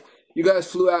guys, like, you guys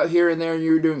flew out here and there and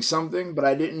you were doing something, but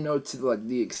I didn't know to like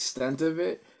the extent of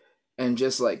it. And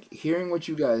just like hearing what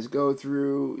you guys go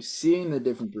through, seeing the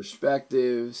different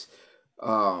perspectives,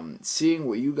 seeing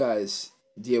what you guys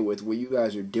deal with, what you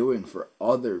guys are doing for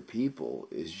other people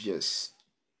is just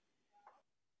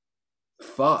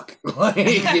fuck.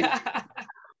 Like,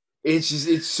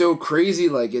 it's so crazy.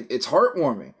 Like, it's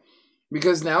heartwarming.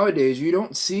 Because nowadays you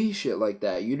don't see shit like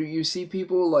that. You see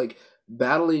people like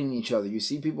battling each other. You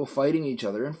see people fighting each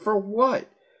other, and for what?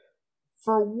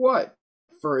 For what?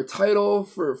 For a title?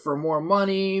 For more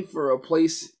money? For a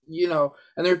place? You know?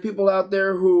 And there are people out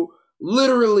there who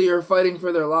literally are fighting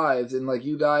for their lives, and like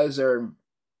you guys are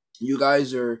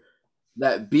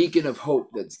that beacon of hope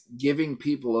that's giving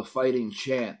people a fighting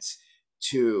chance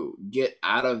to get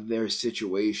out of their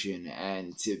situation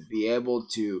and to be able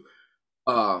to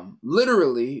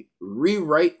literally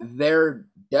rewrite their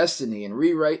destiny and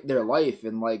rewrite their life,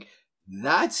 and like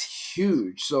that's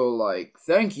huge. So like,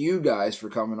 thank you guys for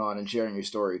coming on and sharing your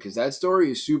story, because that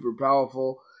story is super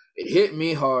powerful. It hit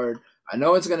me hard. I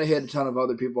know it's gonna hit a ton of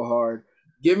other people hard,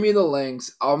 Give me the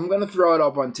links. I'm gonna throw it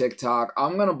up on TikTok.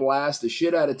 I'm gonna blast the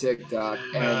shit out of TikTok,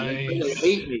 and you're gonna Nice.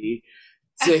 hate me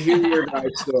to hear your guys'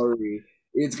 story.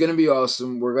 It's gonna be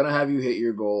awesome. We're gonna have you hit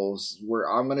your goals.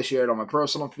 I'm gonna share it on my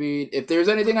personal feed. If there's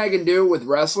anything I can do with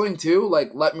wrestling too,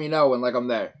 like let me know, and like I'm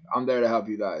there. I'm there to help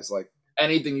you guys. Like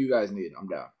anything you guys need, I'm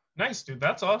down. Nice, dude.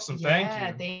 That's awesome. Yeah,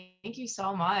 Thank you. thank you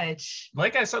so much.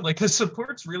 Like I said, like the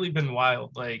support's really been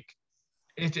wild. Like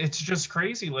it's just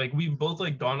crazy. Like we've both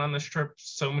like gone on this trip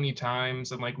so many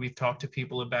times, and like we've talked to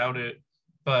people about it,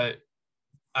 but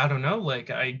I don't know. Like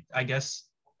I guess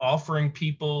offering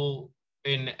people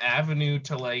an avenue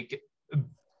to like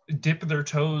dip their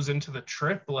toes into the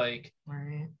trip, like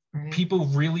Right. people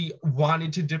really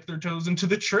wanted to dip their toes into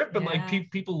the trip, and like Yeah.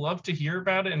 people love to hear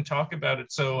about it and talk about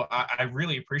it. So I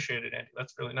really appreciate it, Andy.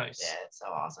 That's really nice. Yeah, it's so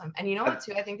awesome. And you know what,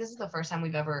 too? I think this is the first time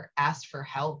we've ever asked for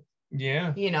help.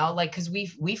 Yeah. You know, like, because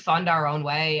we fund our own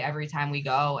way every time we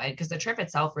go, and because the trip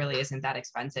itself really isn't that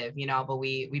expensive, you know, but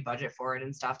we budget for it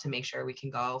and stuff to make sure we can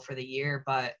go for the year.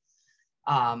 But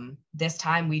this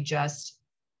time we just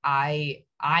I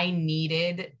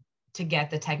needed to get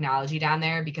the technology down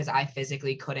there because I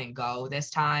physically couldn't go this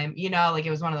time. You know, like it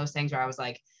was one of those things where I was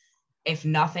like, if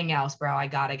nothing else, bro, I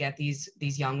gotta get these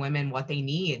young women what they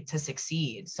need to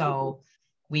succeed. So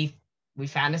we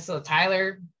found us. So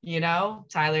Tyler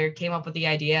came up with the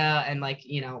idea, and like,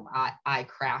 you know, I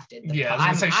crafted the Yeah, I was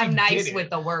gonna say, she I'm nice did it. with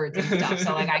the words and stuff.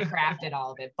 So like I crafted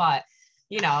all of it, but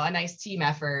you know, a nice team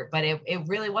effort. But it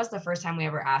really was the first time we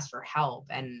ever asked for help.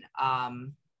 And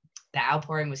the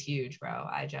outpouring was huge, bro.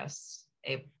 I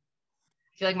feel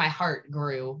like my heart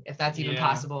grew, if that's even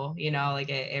possible, you know, like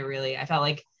it really, I felt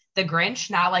like the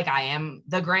Grinch, not like I am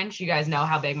the Grinch. You guys know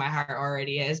how big my heart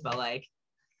already is, but like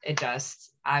it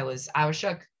just, I was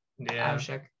shook. Yeah. I was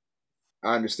shook.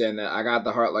 I understand that. I got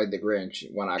the heart like the Grinch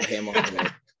when I came up with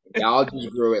it. Y'all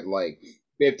just grew it like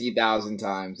 50,000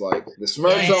 times. Like the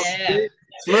smirks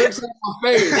on my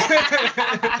face.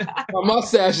 My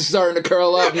mustache is starting to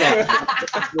curl up now.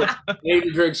 I need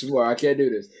to drink some more. I can't do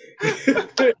this.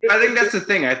 I think that's the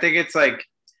thing. I think it's like,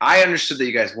 I understood that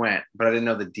you guys went, but I didn't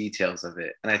know the details of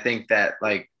it. And I think that,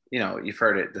 like, you know, you've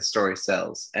heard it, the story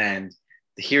sells. And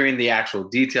hearing the actual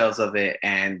details of it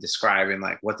and describing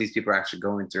like what these people are actually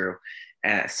going through,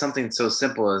 and something so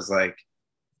simple as like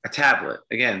a tablet.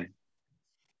 Again,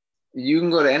 you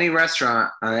can go to any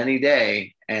restaurant on any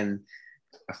day and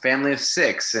a family of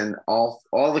 6 and all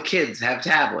the kids have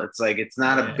tablets. Like, it's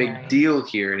not a big deal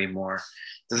here anymore.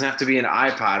 It doesn't have to be an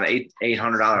iPod,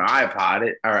 $800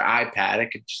 iPod or iPad.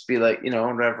 It could just be like, you know,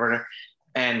 whatever.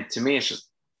 And to me, it's just,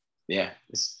 yeah.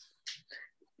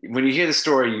 When you hear the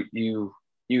story, you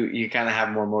kind of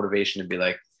have more motivation to be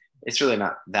like, it's really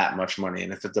not that much money.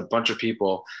 And if it's a bunch of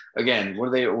people, again,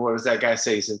 what was that guy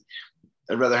say? He said,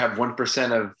 I'd rather have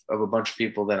 1% of a bunch of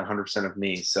people than 100% of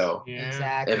me. So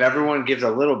exactly. if everyone gives a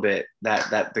little bit,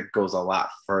 that goes a lot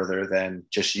further than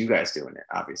just you guys doing it,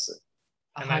 obviously.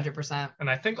 100%. And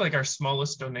I think like our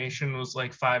smallest donation was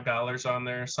like $5 on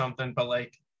there or something, but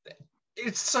like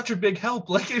it's such a big help.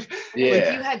 Like if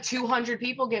you had 200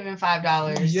 people giving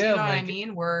 $5, you know what I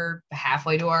mean? We're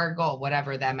halfway to our goal.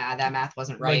 Whatever, that math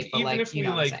wasn't right. Like, but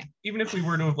even like, if we even if we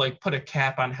were to have like put a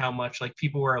cap on how much like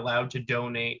people were allowed to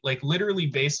donate, like literally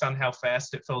based on how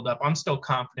fast it filled up, I'm still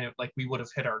confident like we would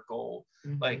have hit our goal.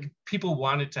 Mm-hmm. Like people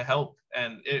wanted to help,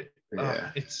 and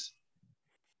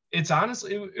it's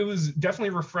honestly, it was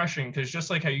definitely refreshing, because just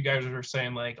like how you guys were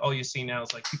saying, like all you see now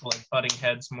is like people like butting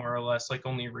heads more or less, like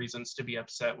only reasons to be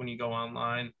upset when you go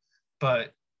online.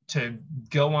 But to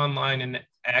go online and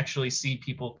actually see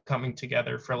people coming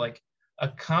together for like a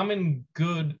common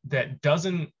good that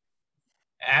doesn't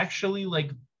actually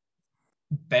like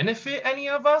benefit any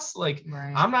of us, like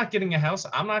I'm not getting a house,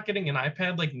 I'm not getting an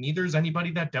iPad, like neither is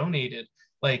anybody that donated.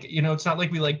 Like, you know, it's not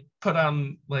like we like put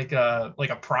on like a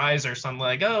prize or something,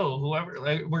 like, oh, whoever,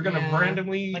 like we're gonna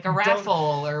randomly like a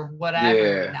raffle or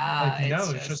whatever.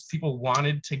 It's just people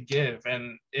wanted to give,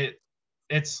 and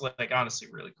it's like honestly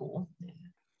really cool.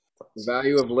 The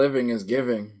value of living is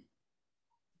giving.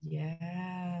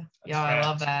 Yeah. I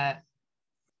love that.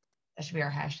 That should be our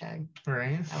hashtag.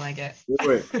 Right. I like it.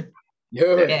 Do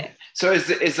it. So is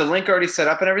the link already set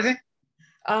up and everything?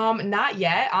 Not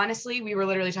yet. Honestly, we were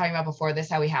literally talking about before this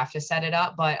how we have to set it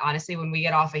up. But honestly, when we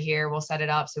get off of here, we'll set it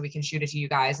up so we can shoot it to you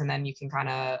guys, and then you can kind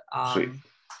of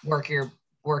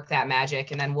work that magic,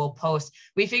 and then we'll post.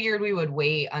 We figured we would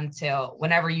wait until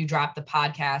whenever you drop the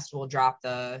podcast, we'll drop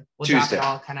it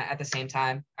all kind of at the same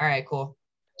time. All right, cool.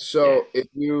 So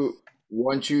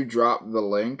once you drop the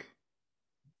link,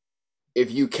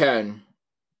 if you can,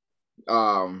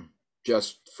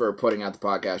 just for putting out the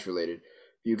podcast related,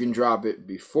 you can drop it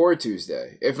before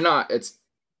Tuesday. If not, it's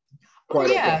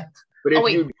quite okay. But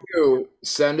if you do,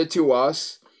 send it to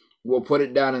us. We'll put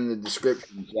it down in the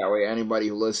description. That way, anybody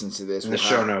who listens to this in the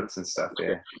show notes and stuff,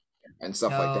 and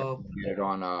stuff like that.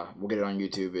 We'll get it on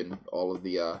YouTube and all of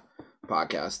the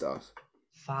podcast stuff.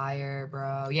 Fire,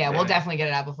 bro. Yeah, we'll definitely get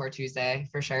it out before Tuesday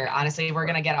for sure. Honestly, we're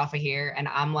gonna get off of here, and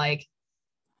I'm like,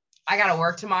 I gotta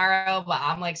work tomorrow, but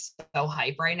I'm like so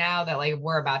hype right now that like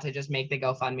we're about to just make the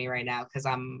GoFundMe right now because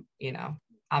I'm there.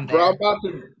 Bro, I'm about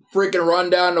to freaking run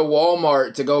down to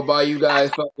Walmart to go buy you guys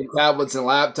fucking tablets and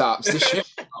laptops to ship.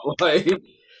 Like,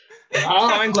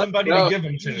 find somebody to give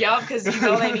them to. Yup, because you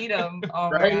know they need them.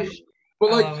 Oh right? My gosh.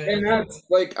 But like, and that's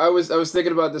like, I was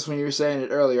thinking about this when you were saying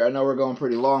it earlier. I know we're going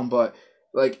pretty long, but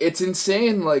like, it's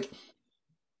insane. Like,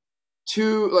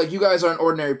 you guys aren't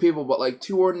ordinary people, but like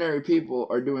 2 ordinary people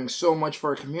are doing so much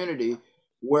for a community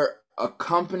where a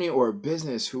company or a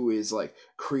business who is like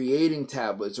creating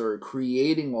tablets or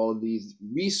creating all of these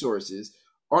resources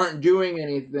aren't doing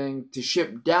anything to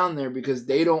ship down there because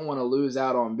they don't want to lose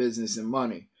out on business and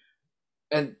money.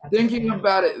 And thinking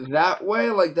about it that way,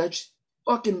 like that just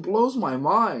fucking blows my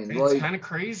mind. It's kind of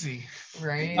crazy,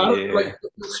 right? Like the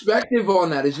perspective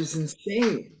on that is just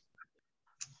insane.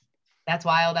 That's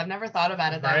wild. I've never thought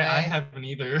about it that way. I haven't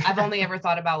either. I've only ever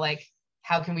thought about like,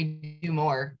 how can we do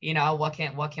more? You know, what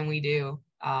can we do?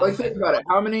 Like think about it.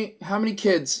 How many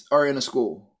kids are in a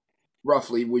school,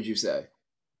 roughly? Would you say?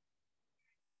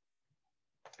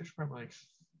 There's probably like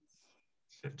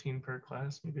 15 per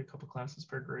class, maybe a couple classes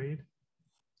per grade.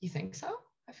 You think so?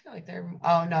 I feel like they're.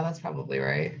 Oh no, that's probably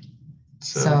right.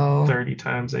 So 30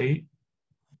 times 8.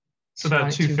 So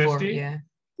about 250. Yeah.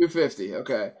 250.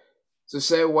 Okay. So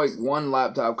say like one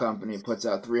laptop company puts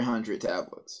out 300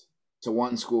 tablets to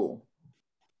one school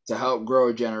to help grow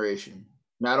a generation.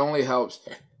 Not only helps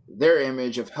their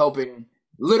image of helping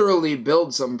literally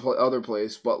build some other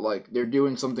place, but like they're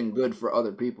doing something good for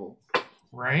other people.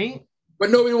 Right? But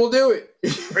nobody will do it.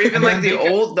 Or even like the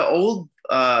old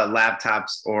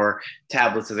laptops or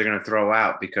tablets that they're going to throw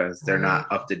out because they're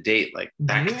not up to date. Like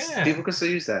people can still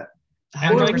use that.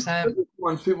 100%.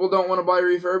 Ones people don't want to buy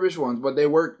refurbished ones, but they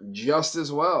work just as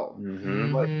well.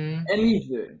 Mm-hmm. Like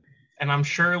anything. And I'm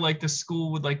sure like the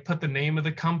school would like put the name of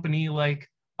the company like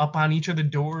up on each of the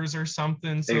doors or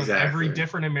something. So every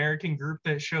different American group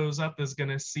that shows up is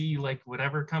gonna see like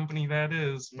whatever company that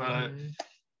is. But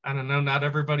I don't know, not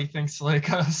everybody thinks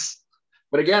like us.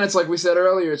 But again, it's like we said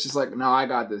earlier, it's just like, no, I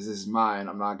got this. This is mine.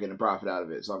 I'm not getting a profit out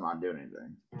of it, so I'm not doing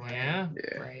anything. Yeah.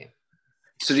 Right.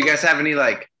 So do you guys have any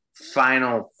like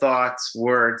final thoughts,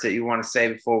 words that you want to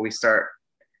say before we start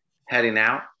heading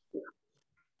out?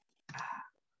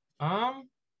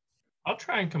 I'll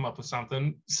try and come up with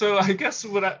something. So I guess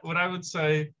what I would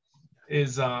say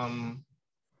is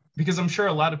because I'm sure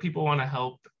a lot of people want to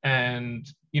help, and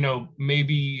you know,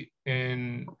 maybe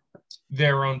in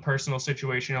their own personal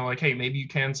situation, like, hey, maybe you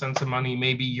can send some money,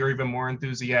 maybe you're even more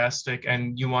enthusiastic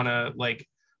and you want to like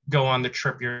go on the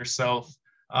trip yourself.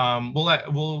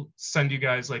 We'll send you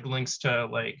guys like links to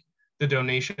like the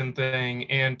donation thing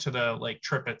and to the like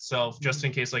trip itself, just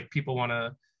in case like people want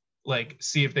to like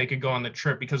see if they could go on the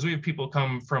trip, because we have people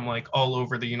come from like all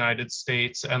over the United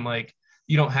States, and like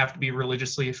you don't have to be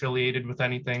religiously affiliated with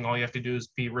anything. All you have to do is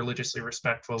be religiously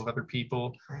respectful of other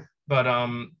people. But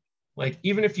like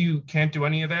even if you can't do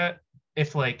any of that,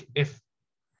 if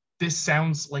this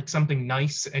sounds like something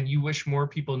nice and you wish more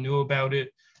people knew about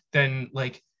it, then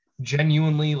like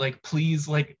genuinely like please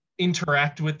like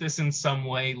interact with this in some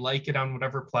way, like it on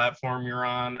whatever platform you're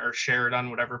on, or share it on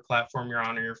whatever platform you're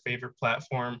on, or your favorite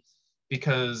platform,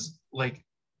 because like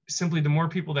simply the more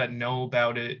people that know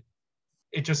about it,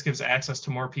 it just gives access to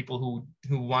more people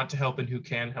who want to help and who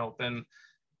can help. And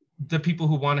the people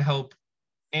who want to help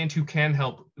and who can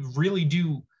help really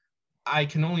do, I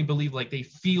can only believe like they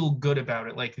feel good about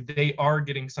it, like they are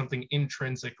getting something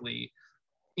intrinsically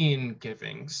in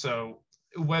giving. So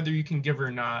whether you can give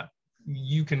or not,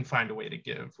 you can find a way to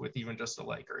give with even just a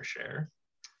like or a share.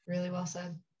 Really well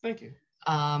said. Thank you.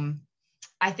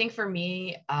 I think for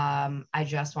me, I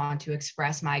just want to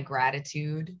express my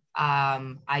gratitude.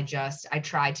 I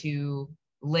try to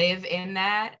live in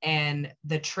that, and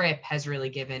the trip has really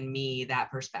given me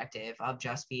that perspective of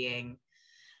just being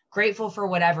grateful for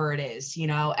whatever it is. You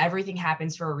know, everything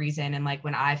happens for a reason. And like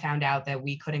when I found out that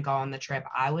we couldn't go on the trip,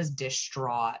 I was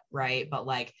distraught, right? But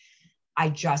like I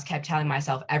just kept telling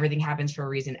myself, everything happens for a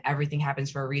reason. Everything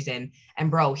happens for a reason. And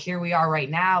bro, here we are right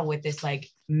now with this like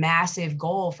massive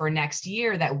goal for next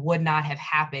year that would not have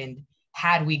happened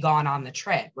had we gone on the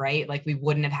trip, right? Like we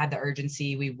wouldn't have had the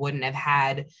urgency. We wouldn't have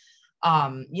had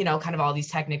you know, kind of all these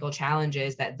technical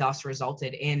challenges that thus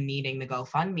resulted in needing the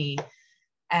GoFundMe.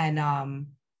 And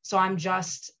so I'm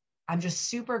just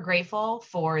super grateful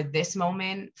for this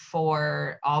moment,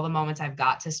 for all the moments I've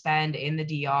got to spend in the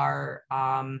DR,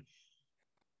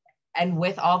 and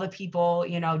with all the people,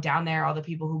 you know, down there, all the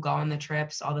people who go on the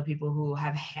trips, all the people who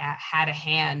have had a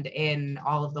hand in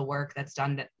all of the work that's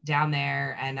done down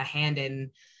there, and a hand in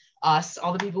us,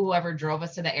 all the people who ever drove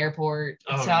us to the airport,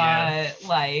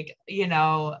 like, you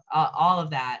know, all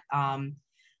of that.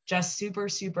 Just super,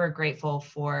 super grateful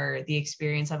for the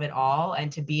experience of it all,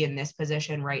 and to be in this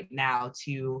position right now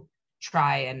to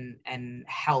try and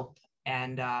help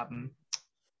and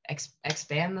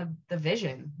expand the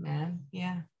vision, man.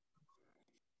 Yeah.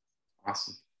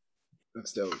 Awesome.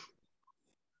 That's dope.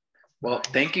 Well,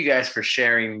 thank you guys for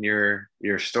sharing your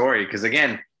story. Because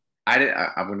again,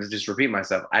 I'm going to just repeat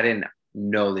myself. I didn't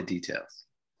know the details.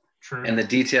 True. And the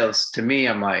details, to me,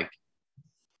 I'm like,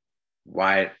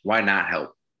 why not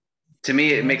help? To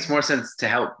me, it makes more sense to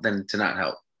help than to not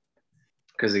help.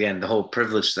 Because again, the whole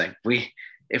privilege thing.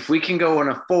 If we can go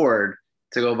and afford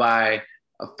to go buy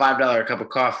a $5 cup of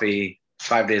coffee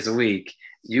 5 days a week,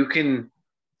 you can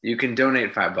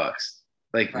donate $5.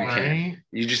 Like, Right. you can.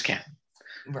 You just can't.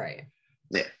 Right.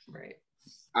 Yeah. Right.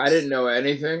 I didn't know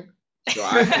anything. So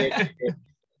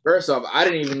first off, I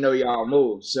didn't even know y'all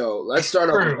moved. So let's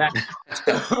start off with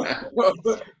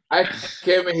that. I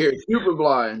came in here super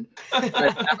blind.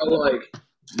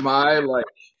 My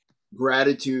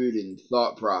gratitude and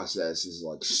thought process is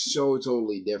like so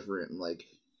totally different. Like,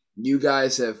 you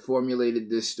guys have formulated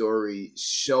this story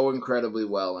so incredibly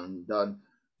well and done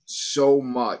so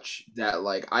much that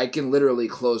like I can literally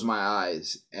close my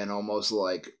eyes and almost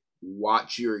like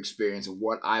watch your experience of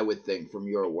what I would think from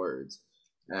your words.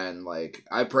 And like,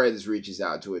 I pray this reaches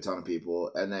out to a ton of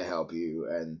people and they help you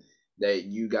and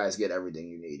you guys get everything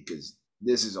you need, because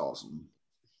this is awesome.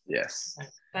 Yes.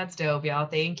 That's dope, y'all.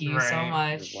 Thank you so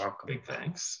much. You're welcome. Big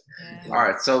thanks. Yeah. All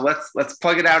right, so let's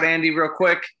plug it out, Andy, real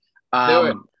quick. Do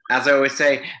it. As I always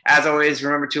say, as always,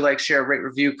 remember to like, share, rate,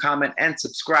 review, comment, and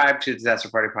subscribe to the Disaster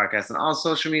Party Podcast on all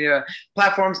social media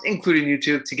platforms, including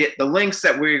YouTube, to get the links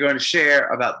that we're going to share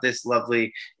about this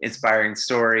lovely, inspiring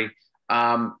story.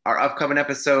 Our upcoming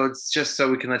episodes, just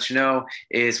so we can let you know,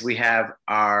 is we have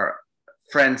our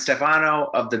friend Stefano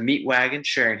of the Meat Wagon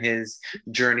sharing his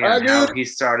journey on how he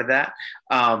started that.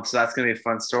 So that's going to be a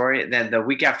fun story. And then the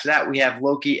week after that, we have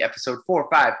Loki episode 4,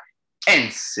 5,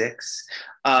 and 6.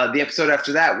 The episode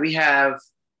after that, we have...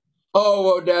 Oh,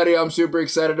 well, Daddy, I'm super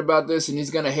excited about this, and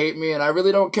he's going to hate me, and I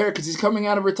really don't care, because he's coming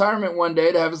out of retirement one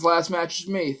day to have his last match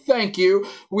with me. Thank you.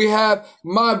 We have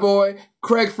my boy,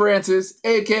 Craig Francis,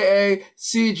 a.k.a.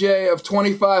 CJ of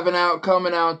 25 and out,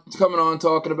 coming on,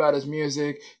 talking about his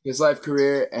music, his life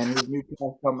career, and his new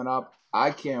stuff coming up.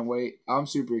 I can't wait. I'm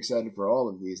super excited for all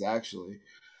of these, actually.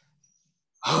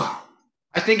 I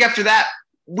think after that,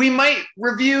 we might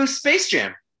review Space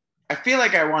Jam. I feel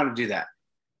like I want to do that.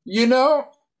 You know,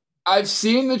 I've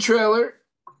seen the trailer.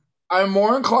 I'm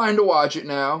more inclined to watch it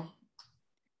now.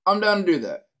 I'm down to do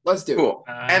that. Let's do it.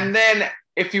 And then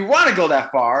if you want to go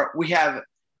that far, we have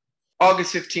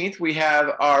August 15th. We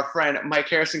have our friend Mike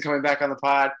Harrison coming back on the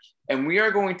pod, and we are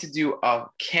going to do a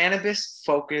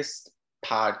cannabis-focused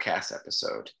podcast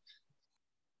episode.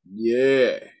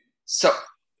 Yeah. So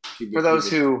for those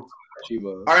who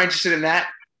are interested in that,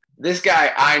 this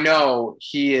guy, I know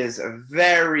he is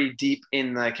very deep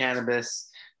in the cannabis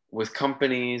with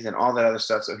companies and all that other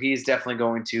stuff. So he's definitely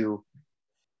going to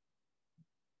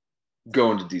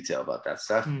go into detail about that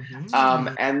stuff.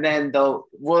 Mm-hmm. And then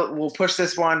we'll push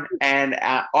this one. And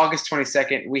August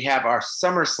 22nd, we have our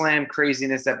SummerSlam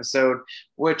craziness episode,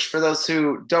 which for those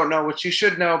who don't know, which you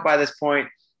should know by this point,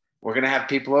 we're going to have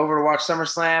people over to watch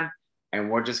SummerSlam, and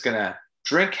we're just going to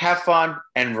drink, have fun,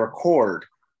 and record.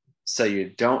 So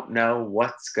you don't know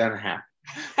what's going to happen.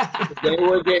 They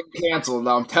were getting canceled,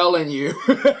 I'm telling you.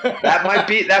 That might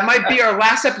be our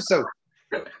last episode.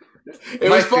 It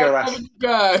was fun with you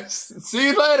guys. See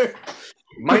you later.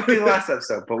 Might be the last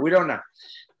episode, but we don't know,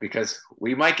 because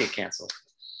we might get canceled.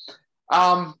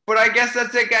 But I guess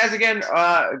that's it, guys. Again,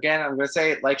 I'm going to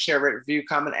say like, share, rate, review,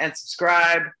 comment, and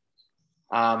subscribe.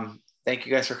 Thank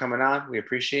you guys for coming on. We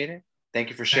appreciate it. Thank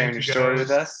you for sharing your story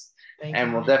with us.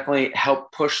 And we'll definitely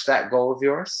help push that goal of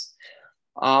yours.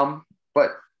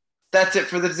 But that's it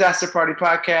for the Disaster Party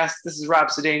Podcast. This is Rob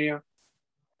Cedeno.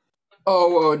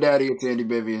 Oh, Daddy, it's Andy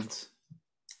Bivians.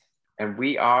 And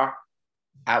we are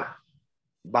out.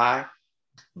 Bye.